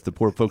that list. The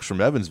poor folks from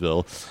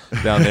Evansville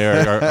down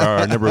there are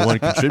our number 1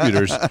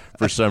 contributors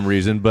for some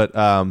reason. But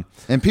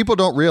and people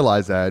don't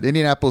realize that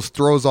Indianapolis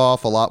throws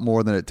off a lot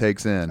more than it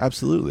takes in.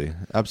 Absolutely.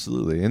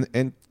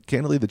 And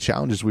candidly, the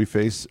challenges we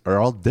face are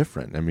all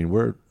different. I mean,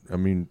 we're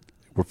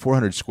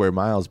 400 square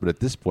miles, but at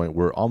this point,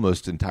 we're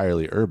almost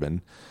entirely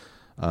urban.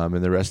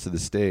 And the rest of the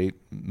state,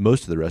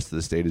 most of the rest of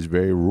the state, is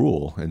very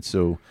rural, and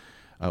so.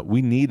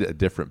 We need a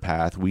different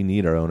path. We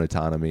need our own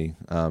autonomy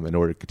in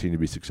order to continue to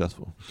be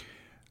successful.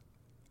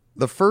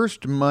 The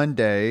first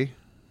Monday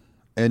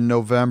in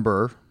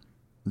November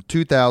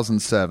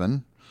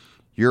 2007,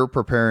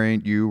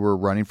 you were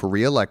running for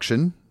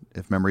re-election,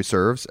 if memory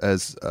serves,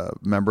 as a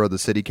member of the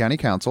City County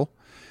Council.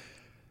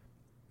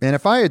 And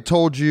if I had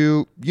told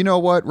you, you know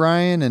what,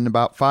 Ryan, in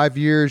about 5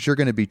 years, you're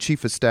going to be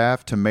chief of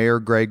staff to Mayor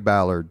Greg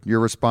Ballard, your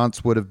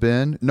response would have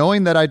been,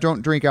 knowing that I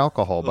don't drink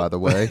alcohol, by the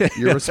way,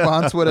 your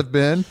response would have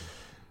been...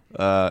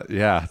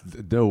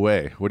 no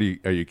way.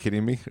 Are you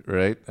kidding me?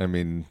 Right? I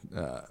mean,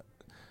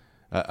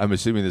 I'm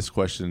assuming this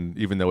question,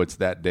 even though it's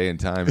that day and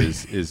time,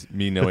 is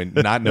me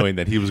not knowing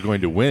that he was going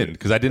to win,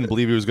 because I didn't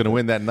believe he was going to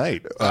win that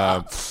night.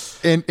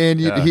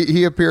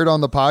 He appeared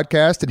on the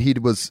podcast, and he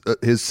was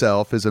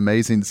his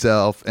amazing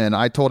self. And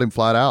I told him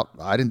flat out,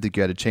 I didn't think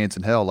you had a chance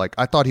in hell. Like,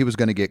 I thought he was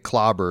going to get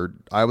clobbered.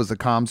 I was the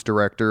comms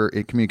director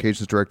and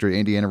communications director at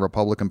Indiana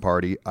Republican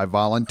Party. I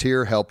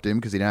helped him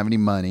because he didn't have any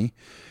money.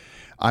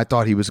 I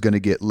thought he was going to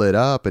get lit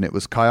up, and it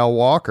was Kyle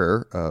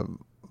Walker,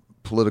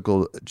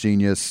 political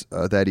genius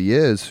that he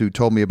is, who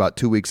told me about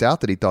 2 weeks out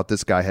that he thought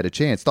this guy had a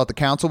chance. Thought the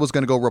council was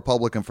going to go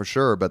Republican for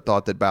sure, but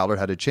thought that Ballard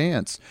had a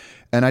chance.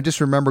 And I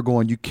just remember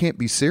going, you can't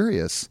be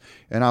serious.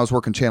 And I was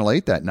working Channel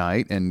 8 that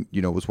night, and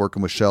was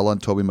working with Shella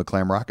and Toby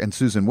McClamrock and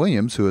Susan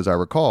Williams, who, as I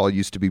recall,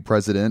 used to be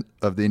president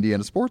of the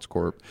Indiana Sports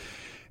Corp.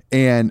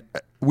 And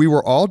we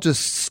were all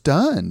just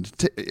stunned.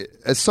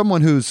 As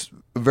someone who's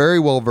very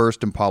well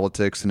versed in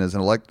politics and as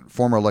an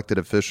former elected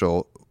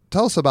official,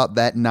 tell us about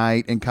that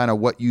night and kind of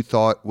what you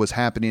thought was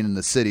happening in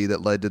the city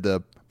that led to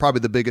the probably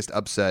the biggest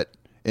upset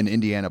in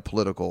Indiana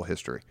political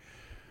history.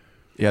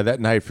 Yeah, that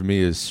night for me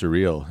is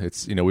surreal.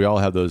 It's, we all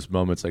have those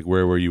moments like,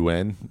 where were you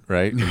when,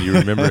 right? And you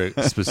remember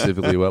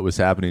specifically what was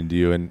happening to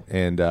you.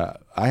 And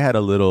I had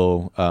a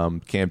little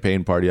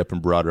campaign party up in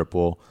Broad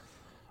Ripple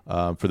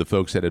for the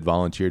folks that had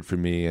volunteered for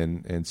me.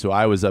 And so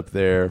I was up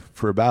there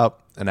for about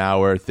an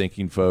hour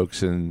thanking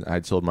folks. And I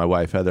told my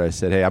wife, Heather, I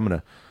said, hey, I'm going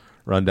to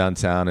run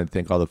downtown and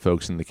thank all the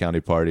folks in the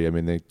county party. I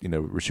mean, they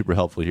were super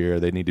helpful here.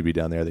 They need to be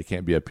down there. They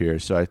can't be up here.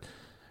 So I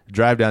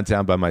drive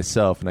downtown by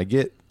myself, and I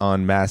get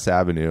on Mass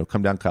Avenue,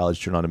 come down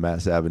College, turn on to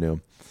Mass Avenue.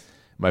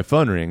 My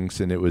phone rings,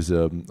 and it was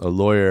a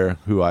lawyer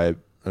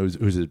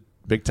who's a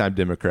big-time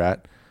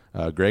Democrat,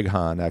 Greg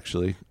Hahn,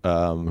 actually,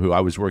 who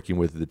I was working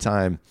with at the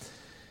time.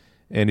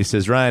 And he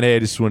says, Ryan, hey, I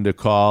just wanted to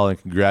call and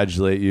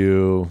congratulate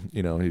you.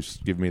 He's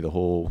giving me the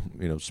whole,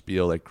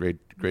 spiel, like, great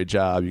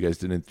job. You guys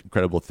did an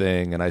incredible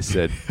thing. And I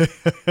said,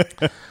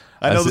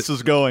 I know this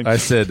is going. I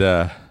said,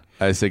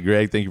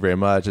 Greg, thank you very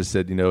much. I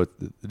said, the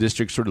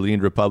district sort of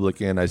leaned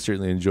Republican. I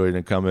certainly enjoyed an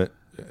incumbent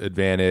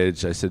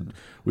advantage. I said,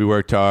 we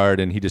worked hard.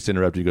 And he just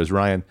interrupted. He goes,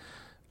 Ryan,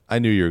 I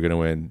knew you were going to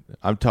win.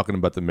 I'm talking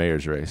about the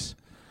mayor's race.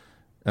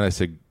 And I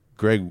said,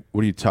 Greg,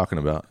 what are you talking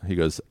about? He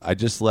goes, I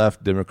just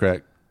left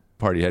Democrat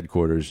Party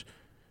headquarters.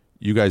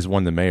 You guys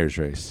won the mayor's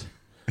race.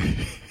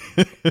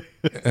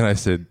 And I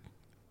said,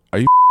 are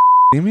you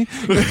me?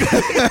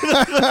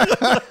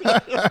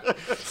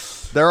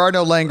 There are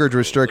no language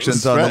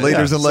restrictions on the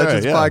Leaders and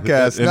Legends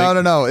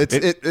podcast. No.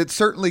 It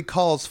certainly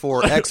calls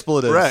for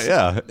expletives. Right,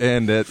 yeah.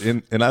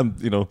 And I'm,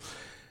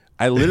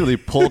 I literally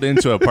pulled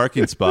into a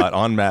parking spot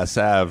on Mass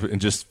Ave and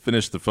just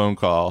finished the phone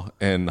call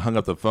and hung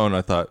up the phone.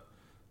 I thought,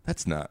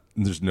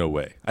 there's no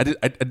way. I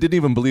didn't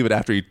even believe it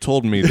after he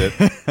told me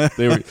that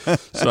they were.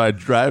 So I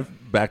drive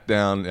back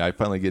down. I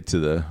finally get to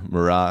the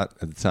Murat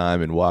at the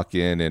time and walk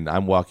in, and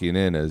I'm walking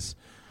in as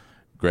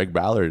Greg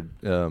Ballard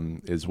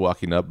is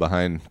walking up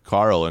behind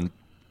Carl, and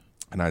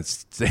I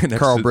stand next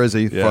Carl to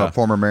Brizzi,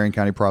 former Marion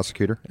County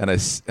prosecutor. And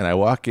I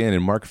walk in,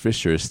 and Mark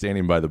Fisher is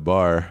standing by the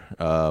bar.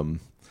 And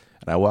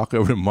I walk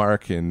over to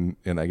Mark, and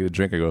I get a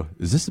drink. I go,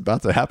 "Is this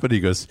about to happen?" He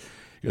goes,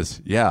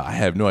 "Yeah, I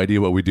have no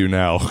idea what we do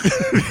now." There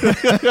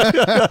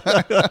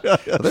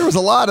was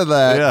a lot of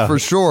that for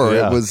sure.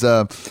 Yeah. It was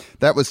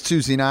that was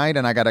Tuesday night,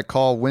 and I got a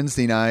call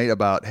Wednesday night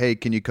about, "Hey,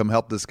 can you come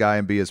help this guy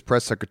and be his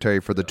press secretary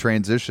for the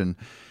transition?"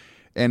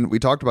 And we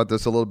talked about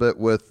this a little bit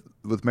with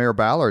Mayor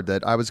Ballard,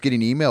 that I was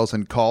getting emails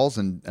and calls,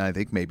 and I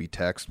think maybe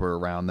texts were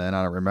around then.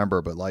 I don't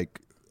remember, but like,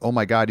 oh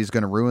my God, he's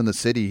going to ruin the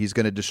city. He's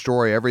going to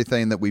destroy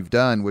everything that we've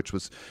done, which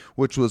was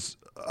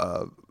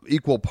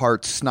equal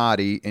parts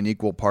snotty and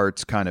equal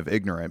parts kind of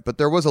ignorant. But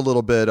there was a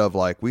little bit of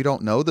like, we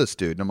don't know this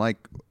dude. And I'm like,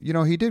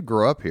 he did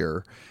grow up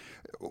here.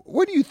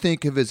 What do you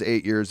think of his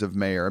 8 years of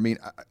mayor? I mean,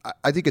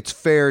 I think it's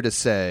fair to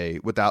say,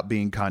 without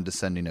being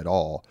condescending at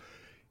all,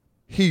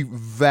 he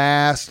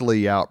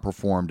vastly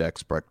outperformed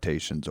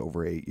expectations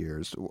over 8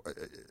 years.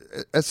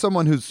 As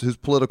someone whose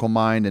political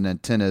mind and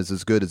antenna is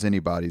as good as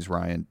anybody's,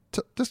 Ryan,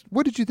 just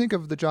what did you think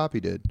of the job he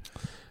did?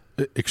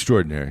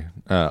 Extraordinary,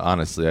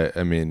 honestly.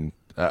 I mean,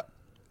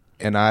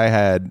 and I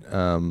had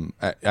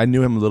I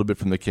knew him a little bit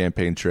from the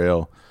campaign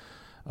trail.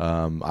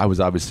 I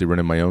was obviously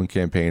running my own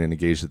campaign and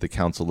engaged at the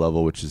council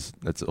level,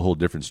 that's a whole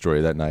different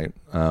story that night.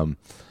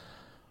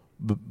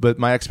 But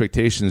my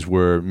expectations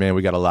were, man,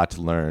 we got a lot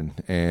to learn,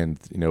 and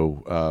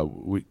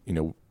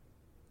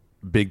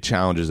big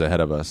challenges ahead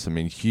of us. I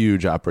mean,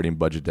 huge operating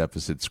budget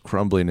deficits,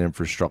 crumbling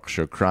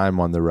infrastructure, crime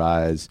on the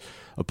rise,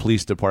 a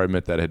police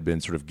department that had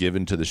been sort of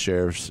given to the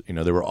sheriffs.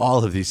 There were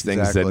all of these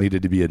things that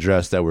needed to be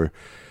addressed that were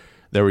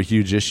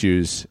huge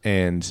issues,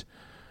 and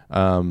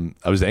I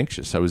was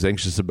anxious. I was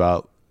anxious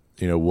about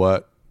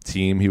what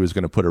team he was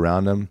going to put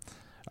around him.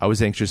 I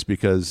was anxious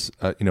because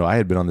I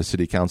had been on the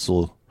city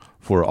council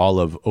for all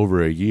of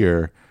over a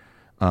year,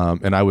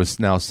 and I was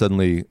now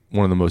suddenly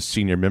one of the most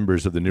senior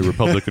members of the new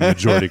Republican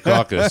Majority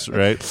Caucus,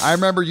 right? I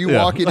remember you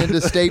walking into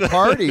State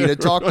Party to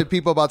talk to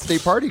people about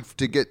State Party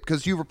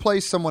because you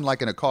replaced someone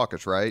like in a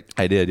caucus, right?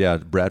 I did, yeah.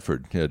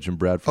 Bradford, Jim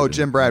Bradford. Oh,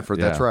 Jim Bradford,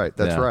 that's right.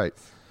 That's right.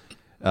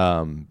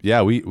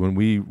 When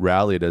we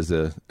rallied as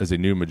a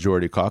new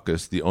majority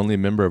caucus, the only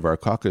member of our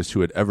caucus who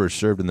had ever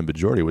served in the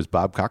majority was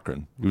Bob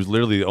Cochran. He was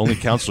literally the only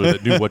counselor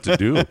that knew what to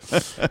do,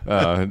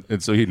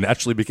 and so he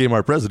naturally became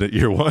our president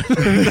year one.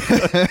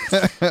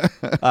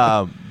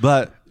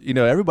 But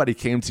everybody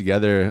came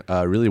together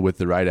really with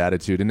the right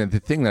attitude, and the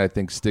thing that I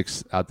think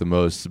sticks out the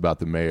most about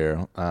the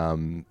mayor,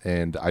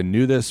 and I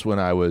knew this when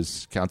I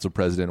was council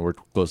president,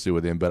 worked closely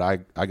with him, but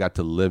I got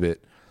to live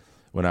it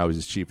when I was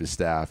his chief of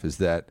staff, is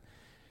that.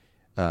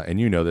 And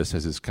this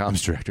as his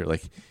comms director,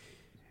 like,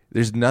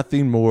 there's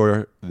nothing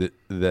more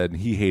than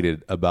he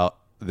hated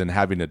than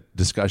having a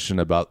discussion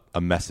about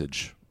a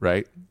message,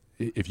 right?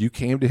 If you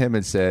came to him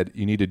and said,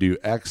 you need to do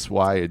X,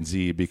 Y, and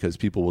Z because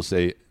people will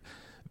say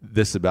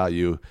this about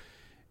you,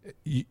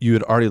 you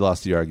had already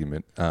lost the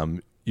argument.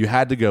 You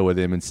had to go with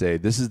him and say,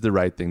 this is the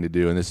right thing to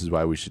do, and this is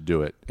why we should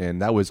do it. And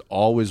that was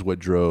always what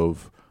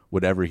drove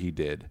whatever he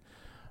did.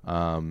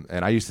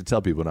 And I used to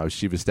tell people when I was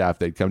chief of staff,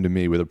 they'd come to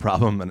me with a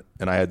problem,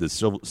 and I had this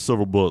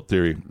silver bullet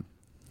theory.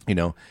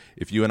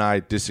 If you and I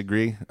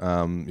disagree,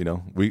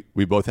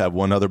 we both have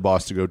one other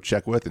boss to go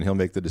check with, and he'll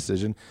make the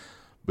decision.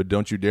 But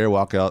don't you dare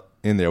walk out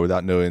in there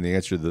without knowing the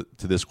answer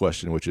to this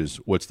question, which is,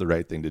 what's the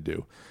right thing to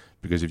do?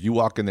 Because if you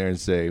walk in there and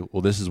say,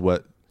 well, this is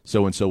what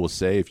so-and-so will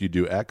say if you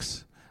do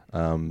X,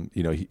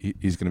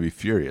 he's going to be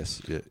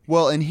furious.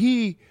 Well, and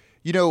he,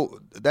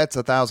 that's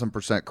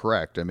 1,000%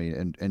 correct. I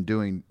mean, and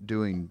doing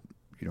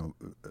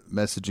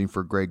messaging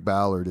for Greg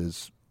Ballard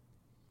is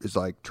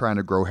like trying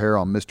to grow hair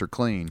on Mr.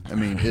 Clean. I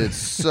mean, it's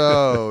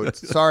so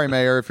sorry,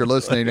 Mayor, if you're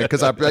listening,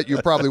 because I bet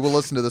you probably will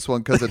listen to this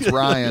one because it's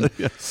Ryan.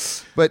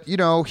 Yes. But,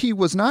 he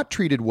was not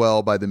treated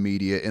well by the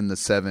media in the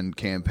 7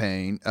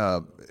 campaign.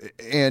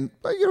 And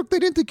they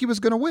didn't think he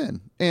was going to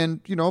win. And,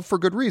 for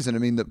good reason. I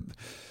mean,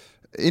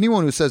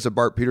 anyone who says that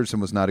Bart Peterson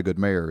was not a good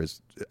mayor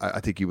I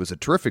think he was a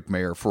terrific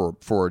mayor for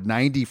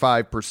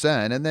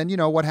 95%. And then,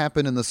 what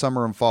happened in the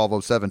summer and fall of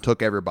 2007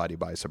 took everybody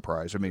by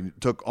surprise. I mean,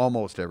 it took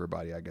almost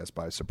everybody, I guess,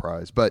 by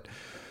surprise. But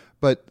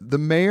the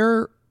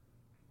mayor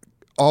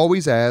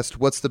always asked,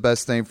 what's the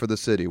best thing for the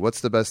city?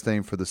 What's the best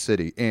thing for the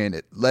city? And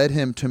it led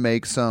him to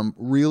make some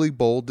really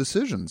bold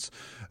decisions.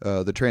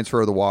 The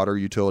transfer of the water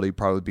utility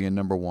probably being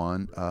number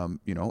one.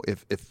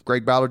 If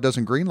Greg Ballard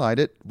doesn't greenlight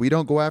it, we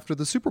don't go after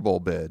the Super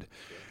Bowl bid.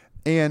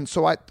 And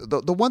so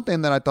the one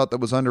thing that I thought that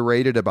was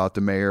underrated about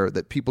the mayor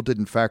that people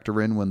didn't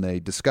factor in when they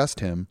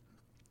discussed him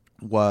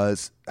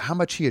was how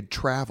much he had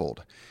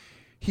traveled.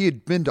 He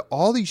had been to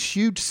all these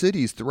huge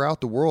cities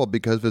throughout the world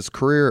because of his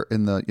career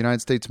in the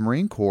United States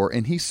Marine Corps,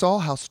 and he saw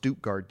how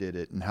Stuttgart did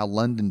it and how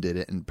London did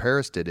it and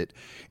Paris did it.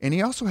 And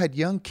he also had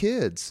young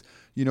kids,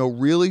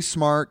 really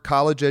smart,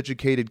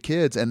 college-educated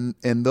kids. And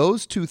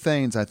those two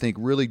things, I think,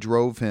 really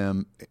drove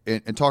him,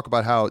 and talk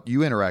about how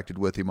you interacted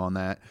with him on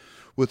that,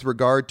 with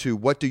regard to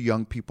what do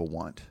young people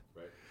want,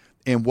 right,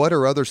 and what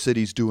are other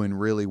cities doing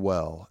really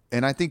well.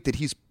 And I think that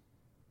he's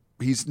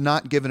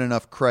not given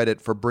enough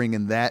credit for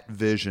bringing that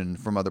vision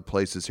from other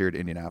places here at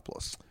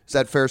Indianapolis. Is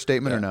that a fair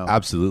statement or no?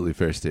 Absolutely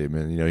fair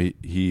statement.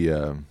 He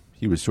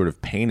was sort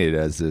of painted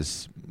as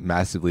this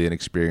massively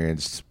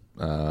inexperienced,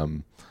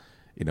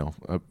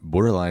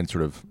 borderline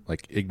sort of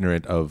like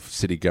ignorant of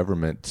city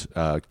government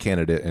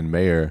candidate and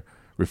mayor,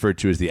 referred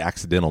to as the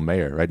accidental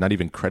mayor, right? Not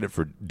even credit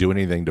for doing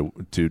anything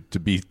to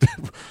be,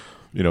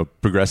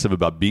 progressive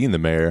about being the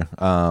mayor.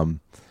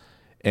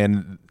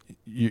 And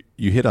you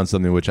hit on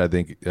something which I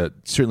think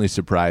certainly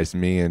surprised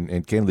me,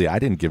 and candidly, I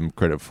didn't give him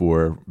credit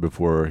for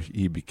before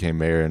he became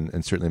mayor,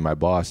 and certainly my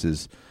boss,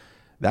 is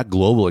that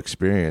global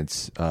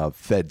experience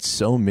fed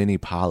so many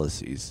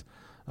policies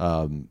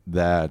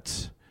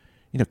that,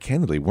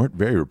 candidly weren't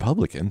very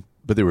Republican,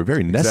 but they were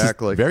very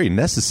very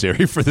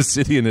necessary for the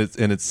city and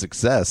its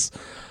success.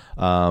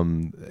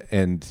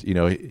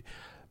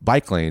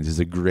 Bike lanes is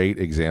a great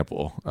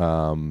example,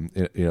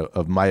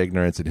 of my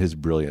ignorance and his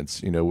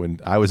brilliance. When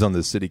I was on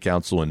the city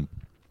council and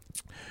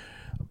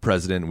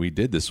president, we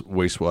did this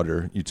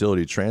wastewater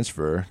utility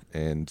transfer,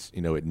 and,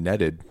 it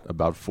netted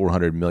about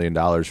 $400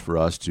 million for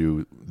us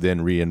to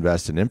then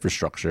reinvest in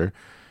infrastructure.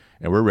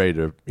 And we're ready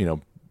to,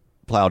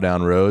 plow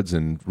down roads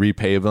and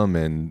repave them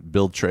and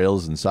build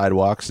trails and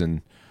sidewalks.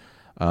 And,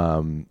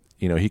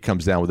 he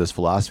comes down with this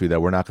philosophy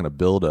that we're not going to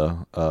build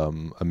a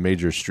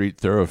major street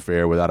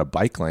thoroughfare without a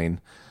bike lane.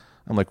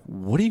 I'm like,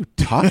 what are you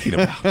talking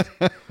about?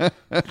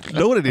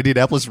 No one in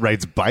Indianapolis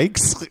rides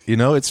bikes.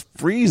 It's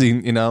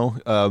freezing.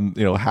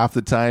 Half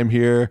the time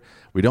here,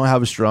 we don't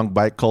have a strong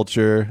bike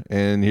culture,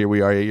 and here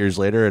we are 8 years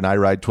later, and I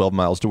ride 12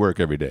 miles to work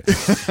every day.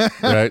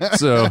 Right?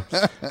 So,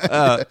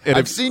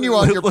 I've seen you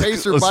on your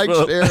Pacer bike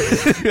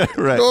share,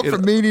 right? Going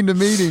from meeting to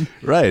meeting.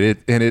 Right.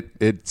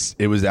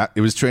 It was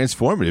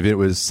transformative. It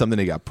was something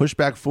he got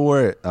pushback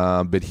for,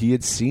 but he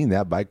had seen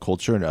that bike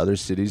culture in other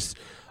cities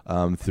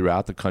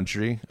throughout the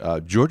country.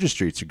 Georgia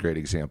Street's a great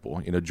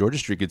example. Georgia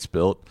Street gets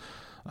built,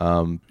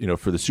 for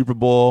the Super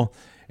Bowl,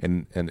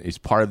 and he's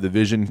part of the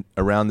vision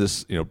around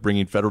this,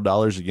 bringing federal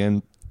dollars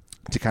again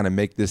to kind of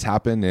make this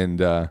happen.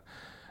 And,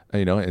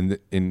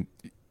 and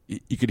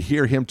you could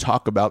hear him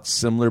talk about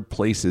similar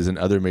places in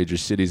other major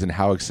cities and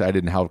how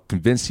excited and how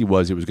convinced he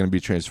was it was going to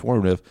be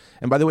transformative.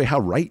 And by the way, how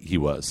right he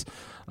was.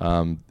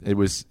 It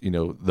was,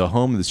 the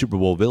home of the Super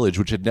Bowl Village,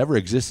 which had never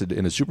existed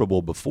in a Super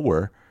Bowl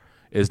before,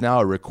 is now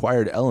a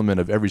required element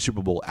of every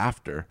Super Bowl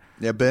after.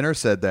 Yeah, Benner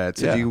said that.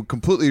 So you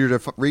completely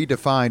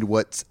redefined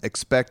what's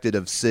expected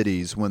of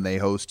cities when they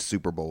host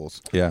Super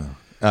Bowls. Yeah.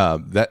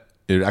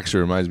 It actually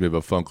reminds me of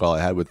a phone call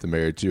I had with the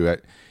mayor, too.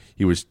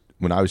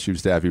 When I was chief of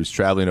staff, he was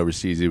traveling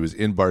overseas. He was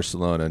in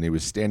Barcelona, and he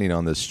was standing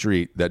on the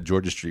street that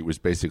Georgia Street was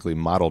basically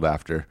modeled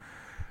after.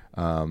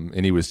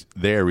 And he was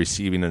there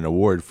receiving an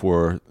award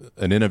for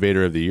an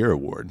Innovator of the Year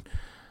award.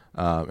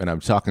 And I'm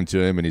talking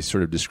to him, and he's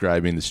sort of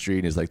describing the street,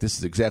 and he's like, this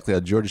is exactly how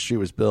Georgia Street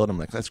was built. I'm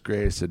like, that's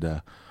great. I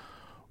said,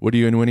 what are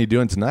you and Winnie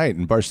doing tonight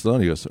in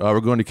Barcelona? He goes, oh,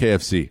 we're going to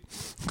KFC.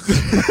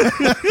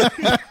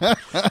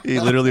 He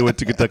literally went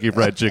to Kentucky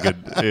Fried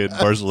Chicken in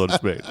Barcelona,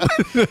 Spain.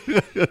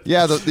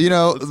 Yeah,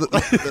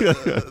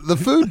 the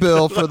food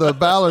bill for the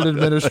Ballard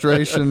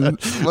administration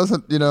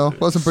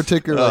wasn't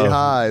particularly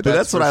high. But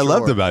that's what I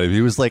loved about him.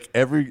 He was like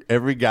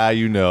every guy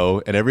you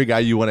know and every guy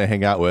you want to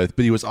hang out with,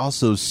 but he was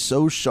also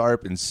so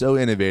sharp and so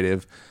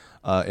innovative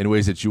in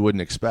ways that you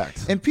wouldn't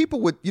expect. And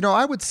people would,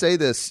 I would say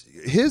this,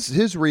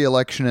 his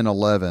re-election in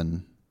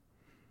 2011,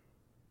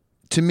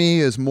 to me,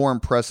 is more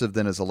impressive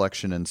than his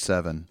election in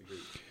 2007.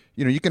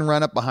 You can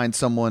run up behind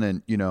someone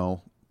and,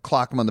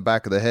 clock them on the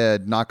back of the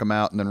head, knock them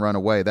out, and then run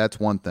away. That's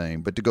one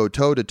thing. But to go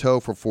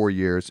toe-to-toe for 4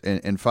 years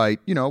and fight,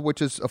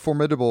 which is a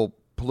formidable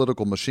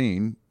political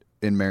machine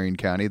in Marion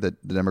County, the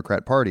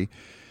Democrat Party,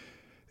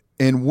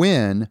 and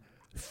win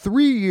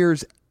 3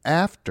 years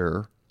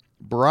after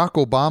Barack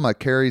Obama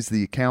carries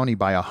the county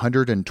by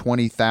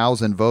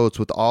 120,000 votes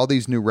with all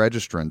these new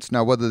registrants.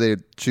 Now, whether they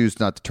choose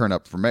not to turn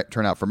out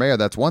for mayor,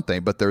 that's one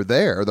thing, but they're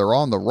there. They're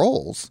on the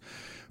rolls.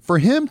 For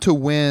him to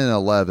win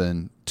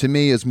 11, to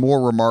me, is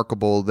more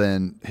remarkable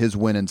than his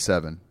win in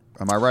 7.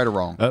 Am I right or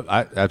wrong?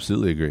 I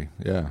absolutely agree.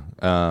 Yeah.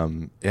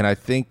 And I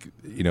think,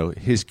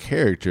 his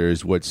character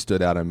is what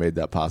stood out and made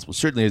that possible.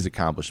 Certainly his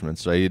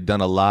accomplishments. Right? He had done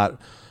a lot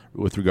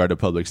with regard to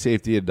public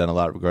safety, had done a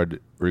lot with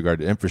regard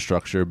to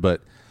infrastructure,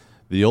 but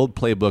the old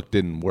playbook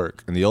didn't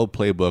work. And the old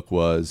playbook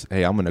was,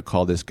 hey, I'm going to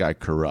call this guy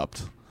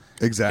corrupt.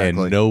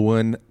 Exactly.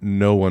 And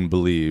no one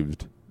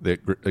believed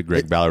that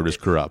Greg Ballard is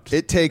corrupt.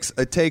 It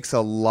takes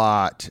a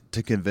lot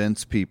to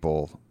convince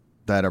people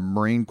that a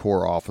Marine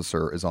Corps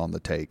officer is on the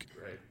take.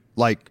 Right.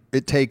 Like,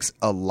 it takes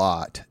a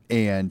lot.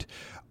 And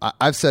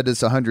I've said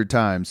this 100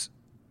 times.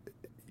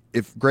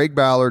 If Greg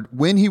Ballard,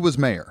 when he was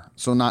mayor,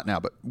 so not now,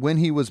 but when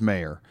he was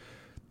mayor,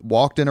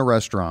 walked in a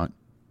restaurant,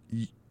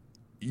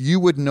 you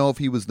would know if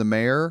he was the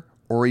mayor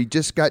or he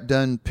just got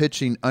done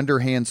pitching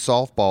underhand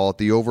softball at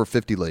the over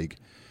 50 league.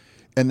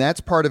 And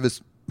that's part of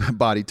his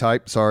body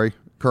type. Sorry,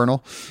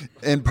 Colonel.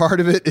 And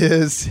part of it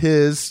is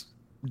his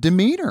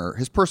demeanor,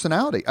 his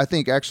personality. I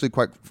think actually,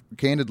 quite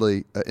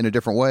candidly, in a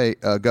different way,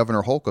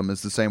 Governor Holcomb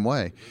is the same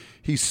way.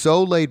 He's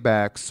so laid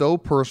back, so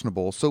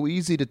personable, so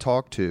easy to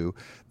talk to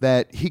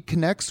that he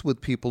connects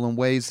with people in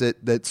ways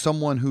that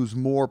someone who's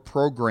more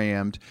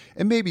programmed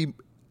and maybe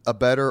a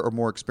better or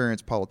more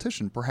experienced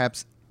politician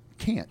perhaps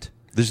can't.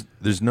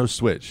 There's no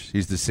switch.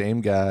 He's the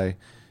same guy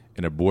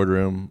in a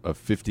boardroom of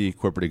 50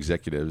 corporate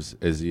executives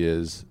as he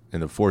is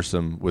in a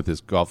foursome with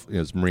his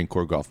his Marine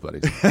Corps golf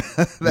buddies.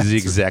 He's the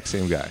exact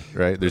same guy,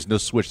 right? There's no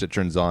switch that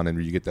turns on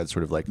and you get that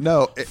sort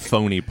of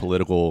phony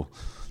political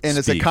and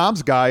speak. As a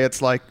comms guy,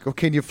 it's like, oh,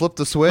 can you flip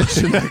the switch?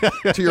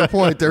 To your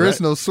point, there is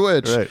no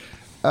switch. Right.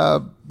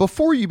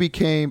 Before you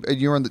became,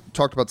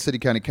 talked about City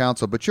County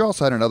Council, but you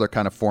also had another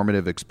kind of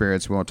formative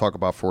experience we want to talk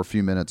about for a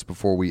few minutes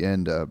before we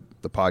end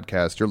the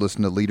podcast. You're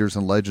listening to Leaders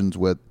and Legends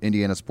with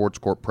Indiana Sports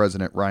Corp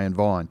President Ryan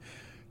Vaughn.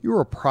 You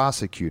were a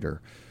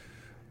prosecutor.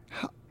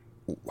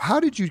 How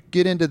did you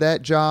get into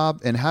that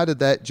job, and how did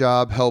that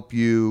job help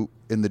you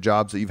in the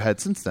jobs that you've had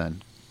since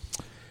then?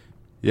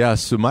 Yeah,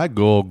 so my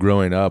goal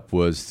growing up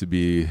was to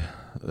be,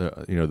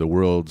 the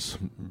world's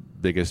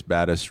biggest,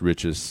 baddest,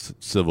 richest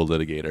civil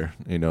litigator.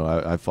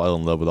 I fell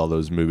in love with all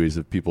those movies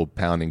of people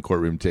pounding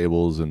courtroom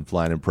tables and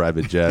flying in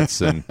private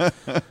jets. And,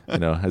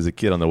 as a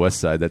kid on the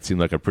West Side, that seemed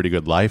like a pretty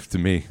good life to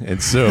me.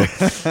 And so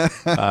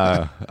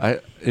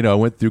I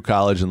went through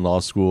college and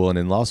law school. And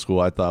in law school,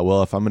 I thought,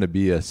 well, if I'm going to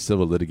be a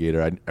civil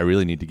litigator, I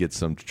really need to get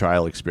some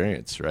trial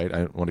experience, right?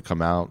 I want to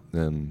come out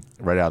and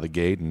right out of the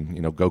gate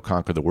and, go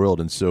conquer the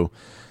world. And so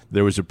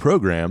there was a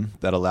program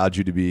that allowed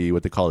you to be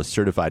what they call a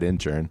certified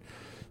intern.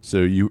 So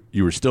you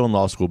were still in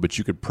law school, but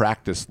you could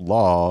practice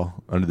law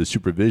under the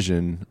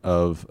supervision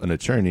of an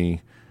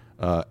attorney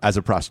as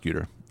a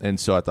prosecutor. And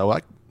so I thought, well,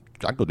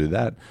 I can go do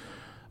that.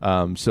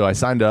 So I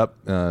signed up,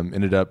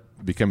 ended up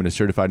becoming a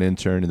certified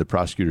intern in the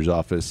prosecutor's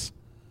office,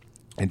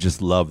 and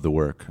just loved the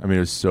work. I mean,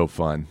 it was so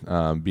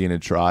fun being in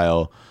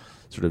trial,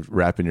 sort of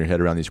wrapping your head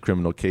around these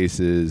criminal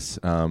cases.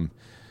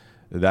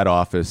 That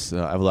office,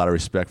 I have a lot of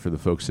respect for the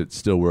folks that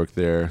still work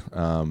there.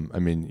 I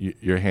mean,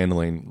 you're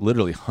handling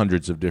literally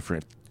hundreds of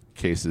different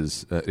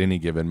cases at any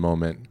given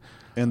moment.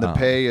 And the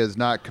pay is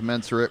not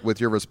commensurate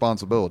with your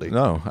responsibility.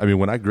 No. I mean,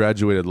 when I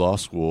graduated law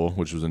school,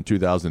 which was in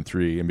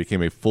 2003, and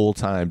became a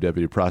full-time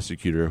deputy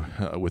prosecutor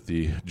with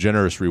the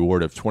generous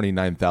reward of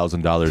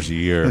 $29,000 a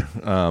year.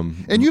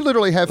 And you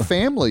literally have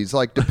families,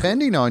 like,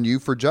 depending on you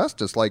for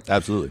justice. Like,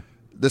 absolutely.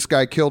 This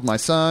guy killed my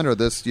son, or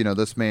this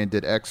man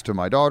did X to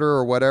my daughter,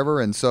 or whatever.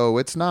 And so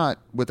it's not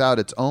without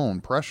its own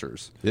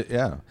pressures.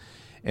 Yeah.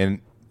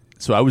 And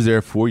so I was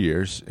there 4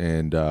 years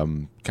and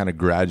kind of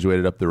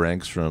graduated up the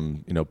ranks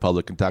from,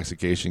 public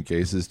intoxication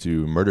cases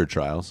to murder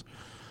trials.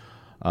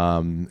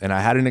 And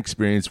I had an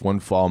experience one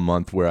fall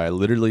month where I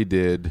literally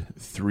did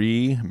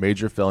 3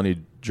 major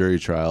felony jury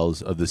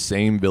trials of the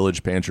same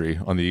Village Pantry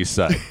on the east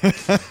side.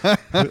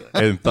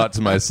 And thought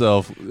to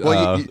myself,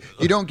 well,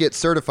 you don't get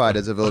certified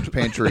as a Village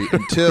Pantry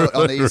until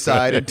on the east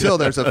side until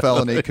there's a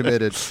felony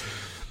committed.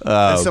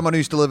 As someone who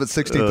used to live at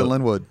 16th and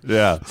Linwood.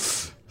 Yeah.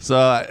 So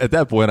at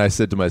that point, I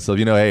said to myself,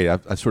 hey,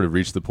 I sort of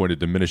reached the point of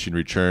diminishing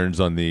returns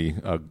on the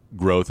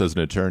growth as an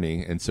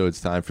attorney, and so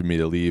it's time for me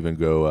to leave and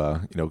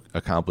go,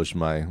 accomplish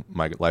my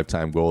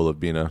lifetime goal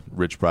of being a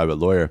rich private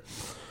lawyer.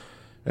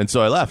 And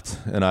so I left,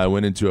 and I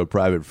went into a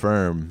private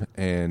firm,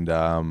 and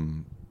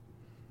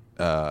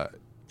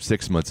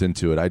 6 months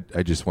into it,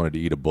 I just wanted to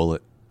eat a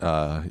bullet.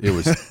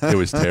 It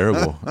was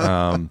terrible.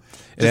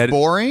 Just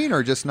boring,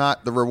 or just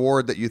not the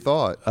reward that you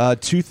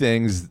thought? Two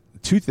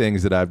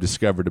things that I've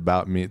discovered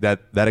about me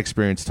that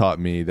experience taught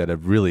me that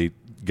have really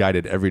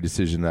guided every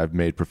decision that I've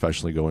made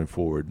professionally going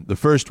forward. The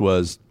first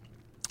was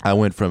I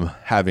went from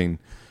having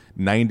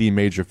 90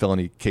 major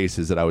felony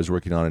cases that I was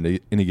working on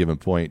at any given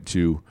point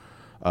to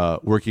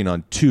working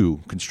on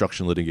 2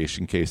 construction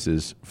litigation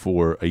cases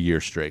for a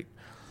year straight.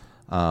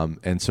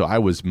 And so I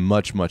was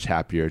much, much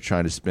happier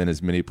trying to spin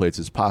as many plates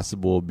as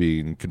possible,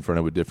 being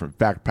confronted with different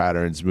fact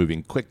patterns,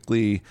 moving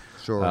quickly,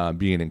 sure.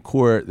 Being in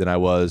court than I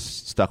was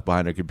stuck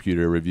behind a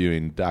computer,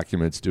 reviewing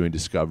documents, doing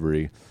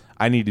discovery.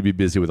 I need to be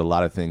busy with a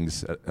lot of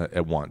things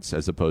at once,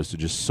 as opposed to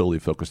just solely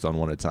focused on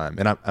one at a time.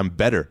 And I'm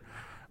better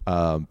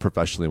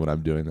professionally when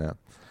I'm doing that.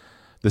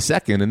 The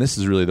second, and this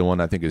is really the one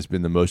I think has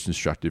been the most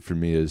instructive for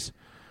me, is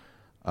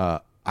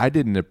I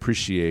didn't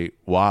appreciate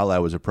while I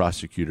was a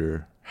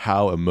prosecutor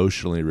how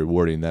emotionally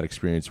rewarding that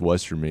experience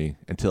was for me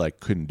until I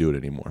couldn't do it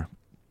anymore.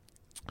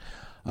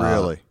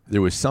 Really?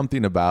 There was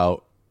something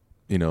about,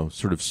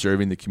 sort of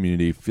serving the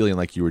community, feeling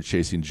like you were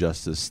chasing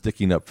justice,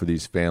 sticking up for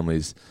these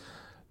families.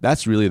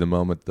 That's really the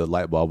moment the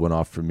light bulb went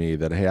off for me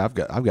that, hey, I've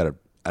got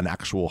an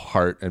actual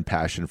heart and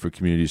passion for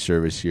community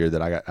service here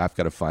that I've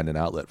got to find an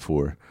outlet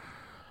for.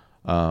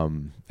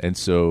 And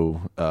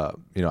so,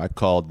 I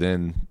called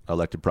then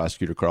elected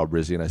prosecutor Carl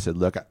Brizzi, and I said,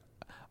 look,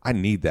 I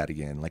need that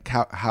again. Like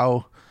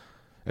how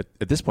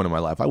at this point in my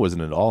life, I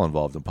wasn't at all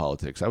involved in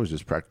politics. I was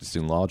just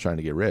practicing law, trying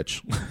to get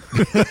rich.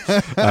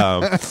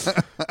 I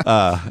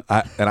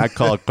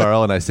called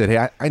Carl and I said,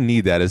 hey, I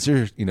need that. Is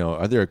there,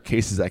 are there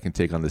cases I can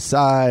take on the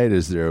side?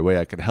 Is there a way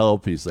I can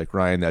help? He's like,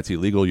 Ryan, that's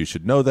illegal. You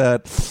should know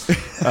that.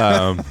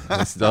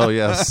 I said, oh,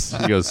 yes.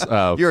 He goes,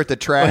 you're at the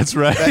track that's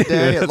right. that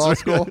day at law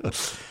school?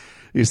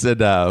 He said,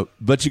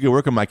 but you could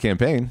work on my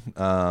campaign.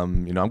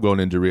 I'm going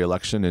into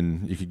re-election,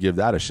 and you could give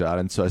that a shot.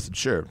 And so I said,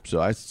 sure. So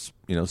I,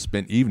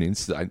 spent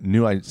evenings. I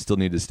knew I still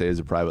needed to stay as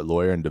a private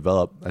lawyer and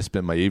develop. I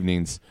spent my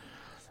evenings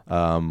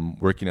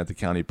working at the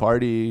county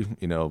party,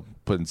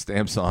 putting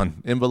stamps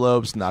on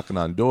envelopes, knocking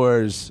on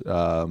doors,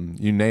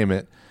 you name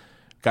it.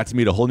 Got to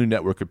meet a whole new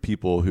network of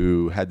people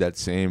who had that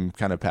same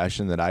kind of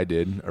passion that I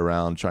did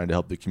around trying to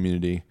help the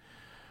community.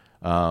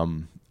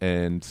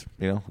 And,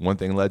 one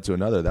thing led to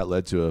another. That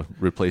led to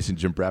replacing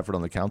Jim Bradford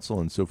on the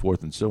council and so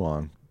forth and so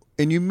on.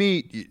 And you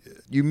meet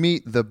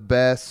the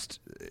best.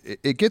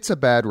 It gets a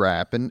bad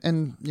rap,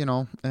 and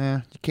you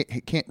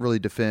can't really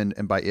defend,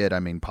 and by it I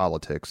mean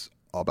politics,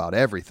 about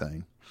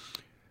everything.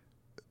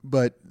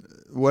 But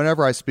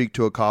whenever I speak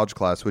to a college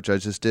class, which I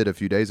just did a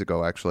few days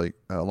ago, actually,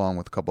 along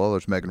with a couple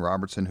others, Megan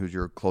Robertson, who's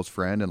your close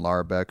friend, and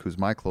Laura Beck, who's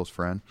my close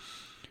friend,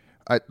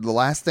 the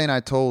last thing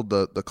I told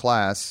the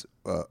class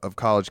of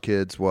college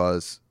kids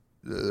was,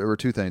 there were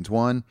 2 things.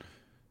 One,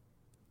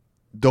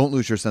 don't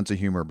lose your sense of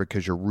humor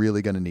because you're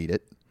really going to need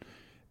it.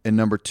 And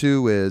number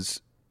 2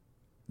 is,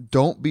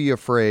 don't be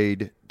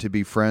afraid to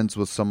be friends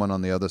with someone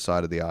on the other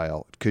side of the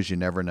aisle because you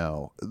never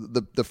know.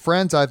 The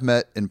friends I've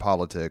met in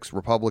politics,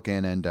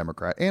 Republican and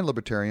Democrat and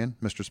Libertarian,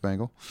 Mr.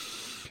 Spangle,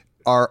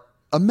 are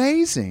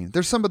amazing.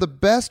 They're some of the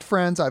best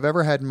friends I've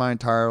ever had in my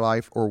entire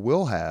life or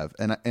will have.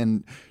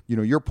 And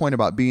your point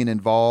about being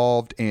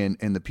involved and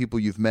the people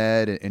you've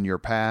met and your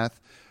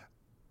path.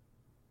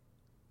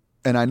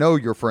 And I know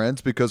your friends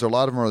because a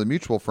lot of them are the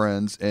mutual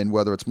friends, and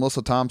whether it's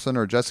Melissa Thompson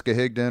or Jessica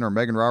Higdon or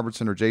Megan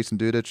Robertson or Jason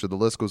Dudich, or the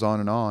list goes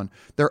on,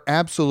 they're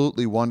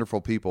absolutely wonderful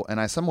people. And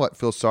I somewhat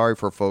feel sorry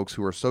for folks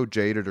who are so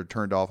jaded or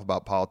turned off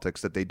about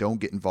politics that they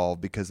don't get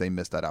involved because they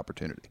missed that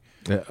opportunity.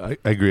 Yeah, I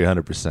agree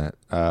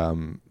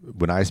 100%.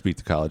 When I speak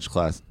to college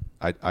class,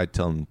 I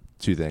tell them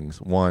 2 things.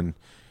 One,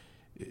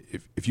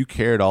 if you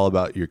care at all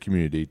about your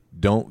community,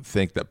 don't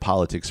think that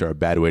politics are a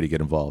bad way to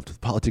get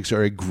involved. Politics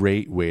are a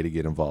great way to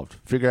get involved.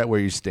 Figure out where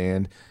you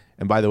stand.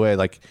 And by the way,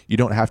 you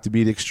don't have to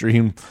be the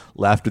extreme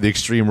left or the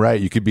extreme right.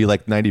 You could be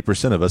like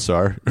 90% of us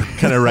are,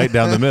 kind of right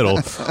down the middle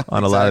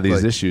on a lot of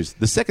these issues.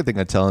 The second thing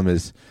I tell them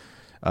is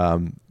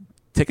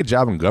take a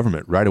job in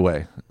government right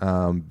away,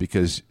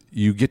 because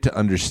you get to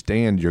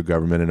understand your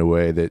government in a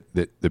way that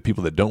the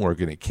people that don't work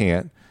in it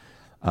can't.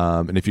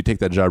 And if you take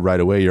that job right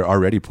away, you're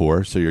already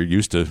poor, so you're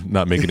used to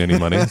not making any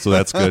money, so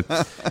that's good.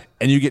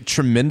 And you get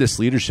tremendous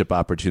leadership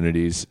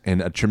opportunities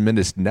and a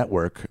tremendous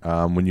network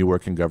when you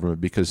work in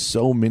government, because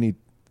so many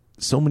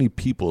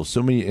people,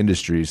 so many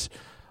industries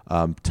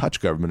touch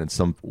government in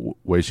some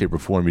way, shape, or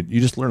form.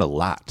 You just learn a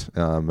lot.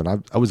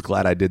 And I was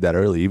glad I did that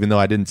early, even though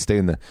I didn't stay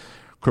in the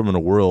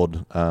criminal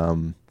world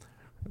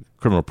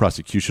criminal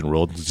prosecution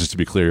world, just to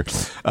be clear.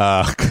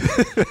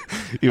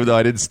 Even though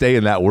I didn't stay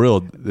in that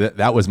world,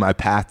 that was my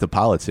path to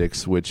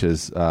politics, which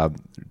has, to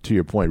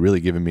your point, really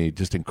given me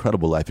just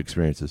incredible life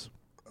experiences.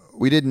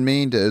 We didn't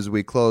mean to, as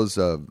we close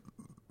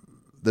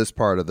this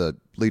part of the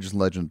Leaders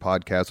and Legends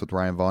podcast with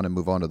Ryan Vaughn and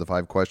move on to the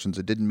 5 questions,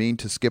 it didn't mean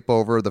to skip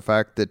over the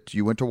fact that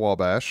you went to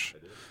Wabash,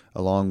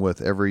 along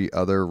with every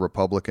other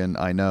Republican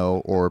I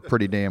know, or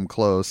pretty damn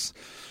close.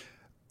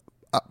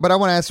 But I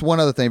want to ask one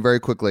other thing very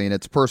quickly, and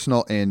it's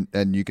personal,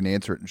 and you can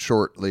answer it as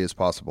shortly as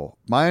possible.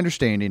 My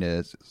understanding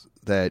is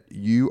that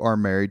you are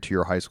married to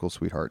your high school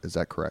sweetheart. Is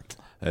that correct?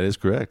 That is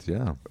correct,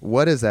 yeah.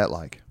 What is that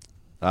like?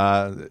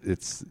 I'm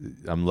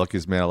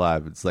luckiest man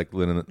alive. It's like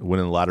winning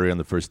the lottery on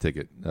the first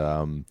ticket.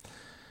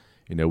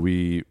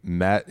 We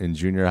met in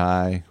junior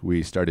high.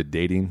 We started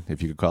dating,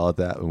 if you could call it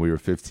that, when we were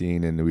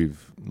 15, and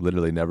we've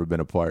literally never been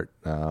apart.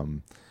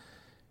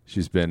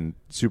 She's been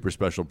a super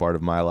special part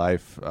of my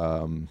life.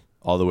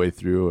 All the way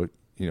through,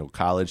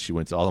 college. She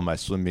went to all of my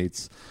swim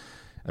meets.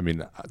 I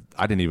mean,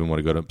 I didn't even want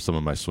to go to some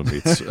of my swim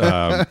meets.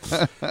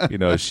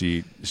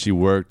 She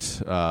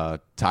worked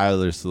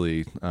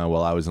tirelessly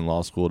while I was in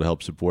law school to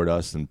help support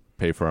us and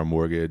pay for our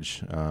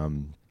mortgage.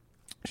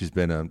 She's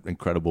been an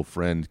incredible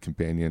friend,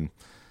 companion.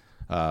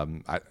 We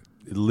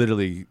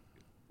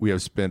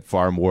have spent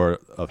far more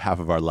of half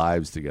of our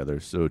lives together.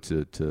 So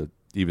to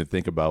even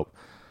think about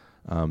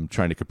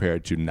trying to compare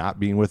it to not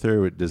being with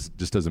her, it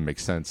just doesn't make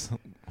sense.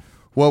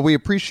 Well, we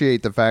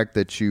appreciate the fact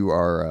that you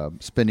are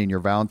spending your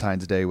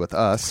Valentine's Day with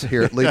us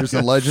here at Leaders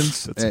and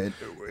Legends.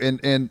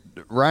 And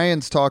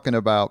Ryan's talking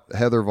about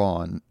Heather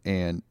Vaughn,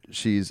 and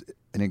she's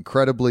an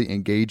incredibly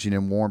engaging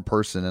and warm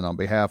person. And on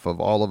behalf of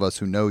all of us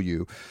who know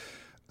you,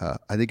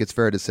 I think it's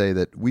fair to say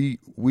that we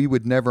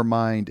would never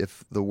mind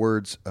if the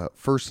words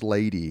First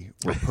Lady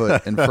were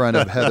put in front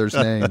of Heather's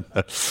name.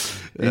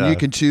 And you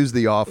can choose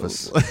the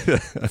office.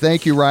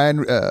 Thank you,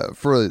 Ryan,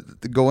 for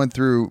going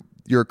through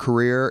your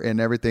career and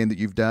everything that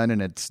you've done,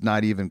 and it's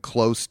not even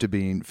close to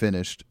being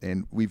finished.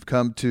 And we've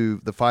come to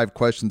the 5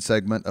 question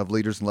segment of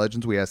Leaders and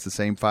Legends. We ask the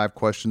same 5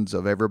 questions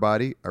of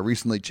everybody. I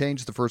recently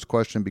changed the first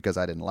question because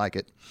I didn't like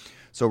it.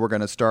 So we're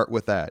going to start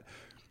with that.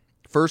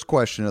 First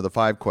question of the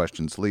 5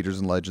 questions, Leaders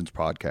and Legends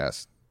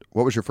podcast.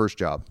 What was your first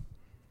job?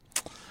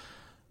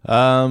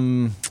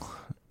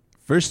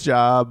 First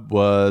job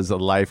was a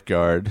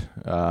lifeguard.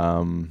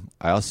 I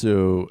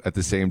also, at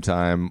the same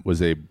time, was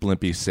a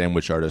Blimpie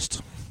sandwich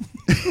artist.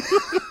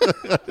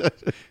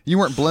 You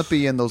weren't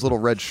Blimpie in those little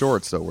red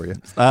shorts, though, were you?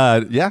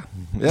 Yeah.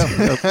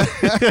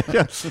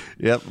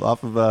 Yep,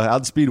 off of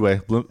out Speedway,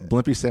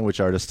 Blimpie sandwich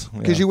artist.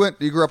 Because you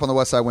grew up on the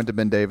west side, went to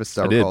Ben Davis,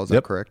 I recall. Is that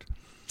Yep. correct?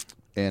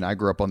 And I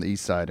grew up on the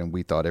east side, and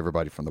we thought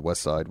everybody from the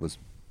west side was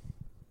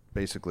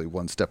basically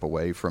one step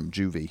away from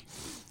juvie,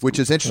 which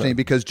is interesting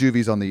because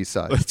juvie's on the east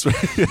side. That's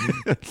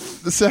right.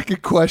 The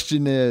second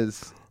question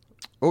is,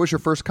 what was your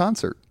first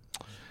concert?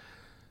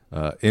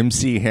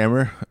 MC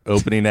Hammer,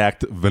 opening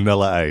act,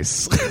 Vanilla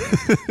Ice.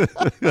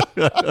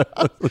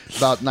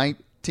 About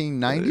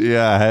 1990?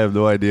 Yeah, I have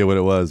no idea what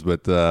it was,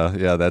 but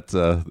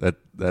that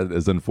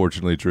is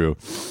unfortunately true.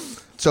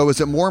 So is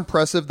it more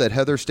impressive that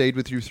Heather stayed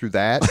with you through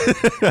that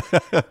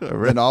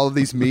than all of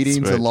these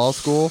meetings in law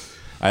school?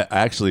 I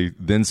actually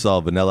then saw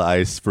Vanilla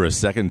Ice for a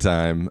second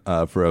time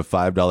for a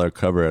 $5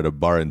 cover at a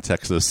bar in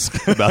Texas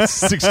about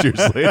 6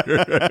 years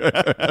later.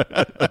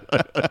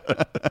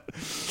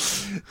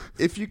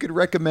 If you could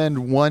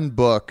recommend one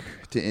book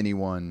to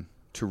anyone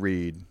to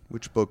read,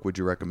 which book would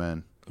you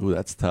recommend? Ooh,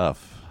 that's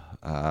tough.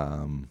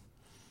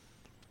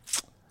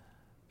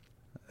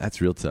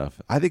 That's real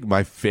tough. I think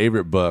my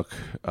favorite book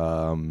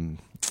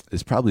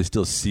is probably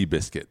still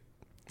Seabiscuit.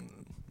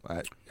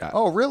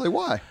 Oh, really?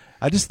 Why?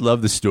 I just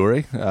love the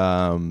story.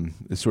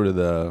 It's sort of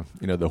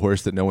the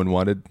horse that no one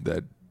wanted,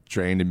 that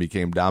trained and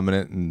became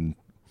dominant, and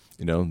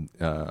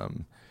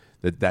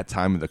that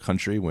time in the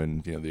country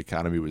when the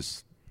economy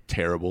was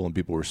terrible and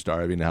people were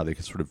starving, and how they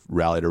sort of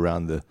rallied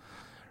around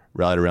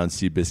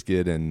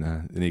Seabiscuit, and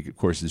then he of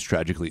course is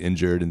tragically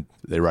injured, and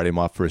they write him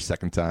off for a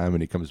second time,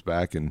 and he comes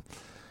back and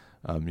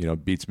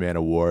beats man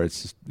of war.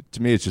 It's just,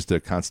 to me, it's just a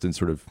constant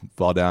sort of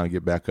fall down,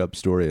 get back up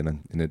story,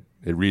 and it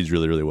reads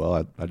really, really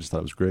well. I just thought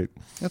it was great.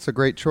 That's a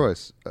great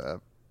choice.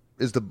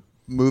 Is the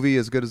movie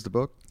as good as the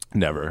book?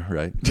 Never,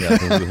 right? Yeah,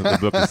 the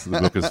book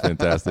is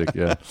fantastic.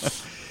 Yeah.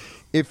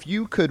 If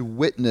you could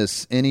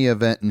witness any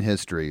event in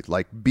history,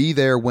 like be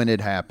there when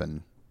it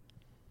happened,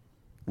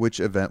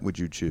 which event would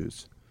you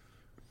choose?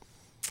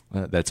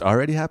 That's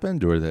already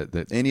happened, or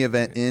that any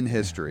event in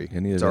history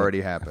that's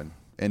already happened.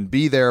 And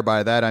be there,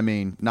 by that I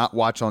mean not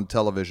watch on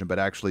television, but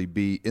actually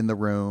be in the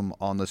room,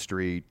 on the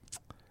street.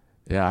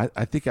 Yeah,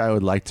 I think I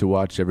would like to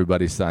watch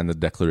everybody sign the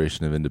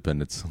Declaration of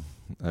Independence.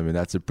 I mean,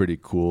 that's a pretty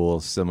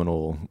cool,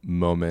 seminal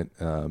moment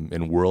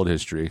in world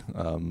history,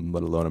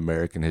 let alone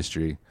American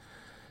history.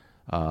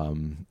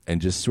 And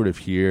just sort of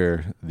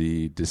hear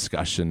the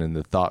discussion and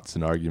the thoughts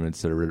and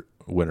arguments that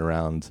went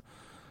around,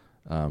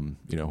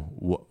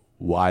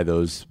 why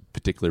those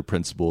particular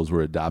principles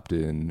were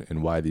adopted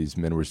and why these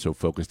men were so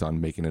focused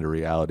on making it a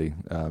reality.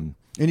 And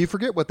you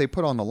forget what they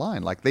put on the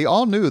line. Like, they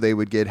all knew they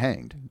would get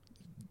hanged.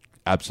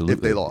 Absolutely.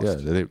 If they lost.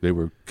 Yeah, they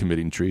were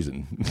committing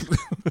treason.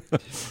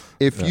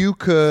 If you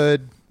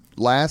could,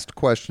 last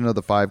question of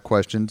the 5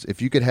 questions,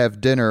 if you could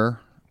have dinner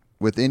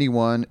with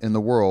anyone in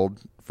the world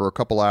for a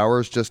couple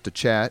hours just to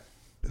chat,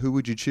 who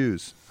would you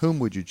choose? Whom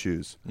would you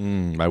choose?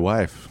 My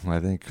wife, I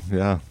think.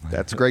 Yeah.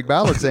 That's Greg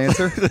Ballard's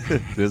answer.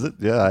 Is it?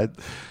 Yeah.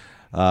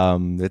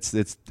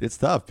 It's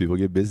tough. People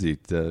get busy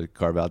to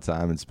carve out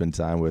time and spend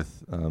time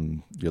with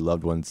your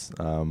loved ones.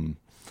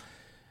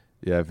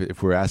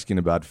 If we're asking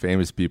about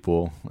famous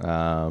people,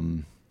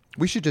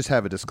 we should just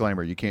have a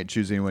disclaimer. You can't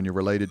choose anyone you're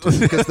related to,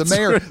 because the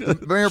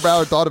Mayor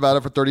Ballard thought about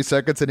it for 30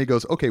 seconds and he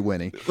goes, "Okay,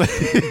 Winnie."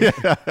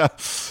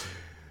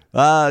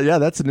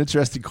 That's an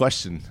interesting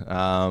question.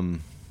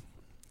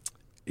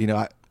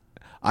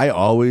 I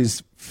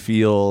always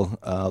feel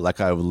like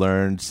I've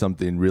learned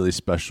something really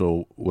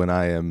special when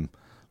I am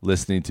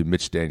listening to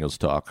Mitch Daniels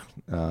talk.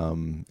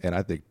 And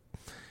I think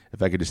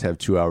if I could just have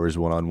 2 hours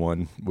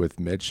one-on-one with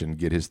Mitch and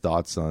get his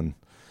thoughts on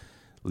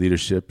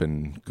leadership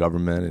and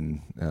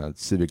government and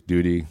civic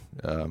duty,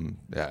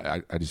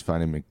 I just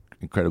find him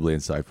incredibly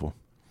insightful.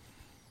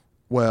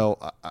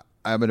 Well,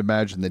 I would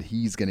imagine that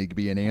he's going to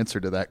be an answer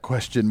to that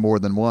question more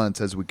than once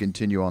as we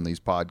continue on these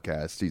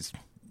podcasts. He's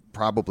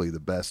probably the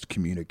best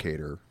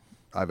communicator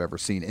I've ever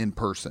seen in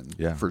person,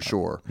 for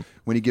sure.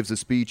 When he gives a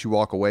speech, you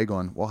walk away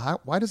going, well,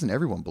 why doesn't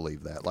everyone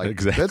believe that? Like,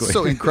 exactly. That's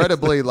so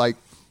incredibly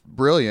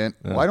brilliant.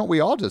 Yeah. Why don't we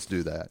all just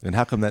do that? And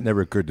how come that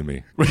never occurred to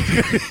me?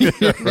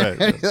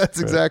 Right.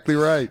 That's exactly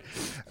right.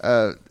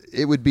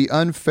 It would be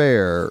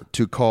unfair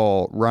to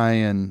call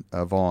Ryan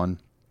Vaughn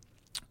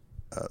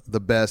the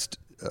best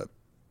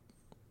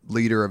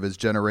leader of his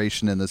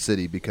generation in the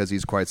city, because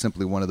he's quite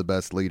simply one of the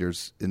best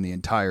leaders in the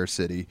entire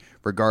city,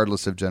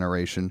 regardless of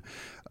generation.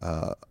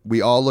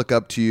 We all look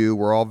up to you.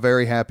 We're all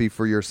very happy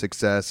for your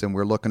success, and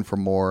we're looking for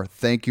more.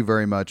 Thank you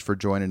very much for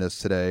joining us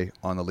today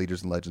on the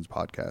Leaders and Legends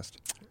podcast.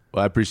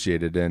 Well, I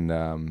appreciate it, and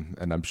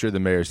I'm sure the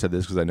mayor said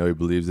this because I know he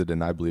believes it,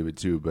 and I believe it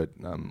too. But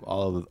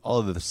all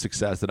of the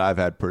success that I've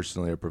had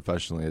personally or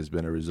professionally has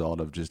been a result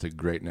of just a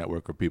great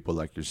network of people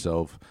like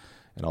yourself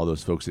and all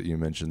those folks that you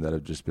mentioned that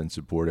have just been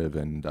supportive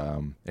and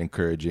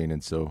encouraging.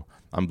 And so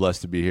I'm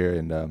blessed to be here,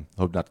 and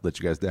hope not to let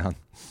you guys down.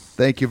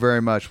 Thank you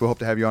very much. We'll hope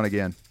to have you on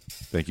again.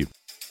 Thank you.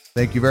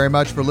 Thank you very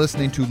much for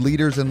listening to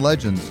Leaders and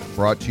Legends,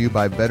 brought to you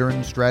by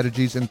Veteran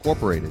Strategies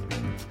Incorporated.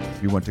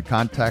 If you want to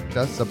contact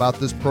us about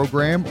this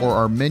program or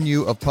our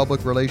menu of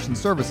public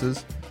relations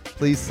services,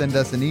 please send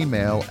us an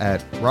email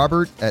at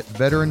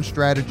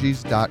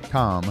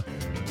robert@veteranstrategies.com.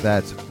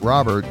 That's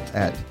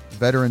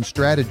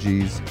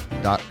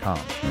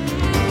robert@veteranstrategies.com.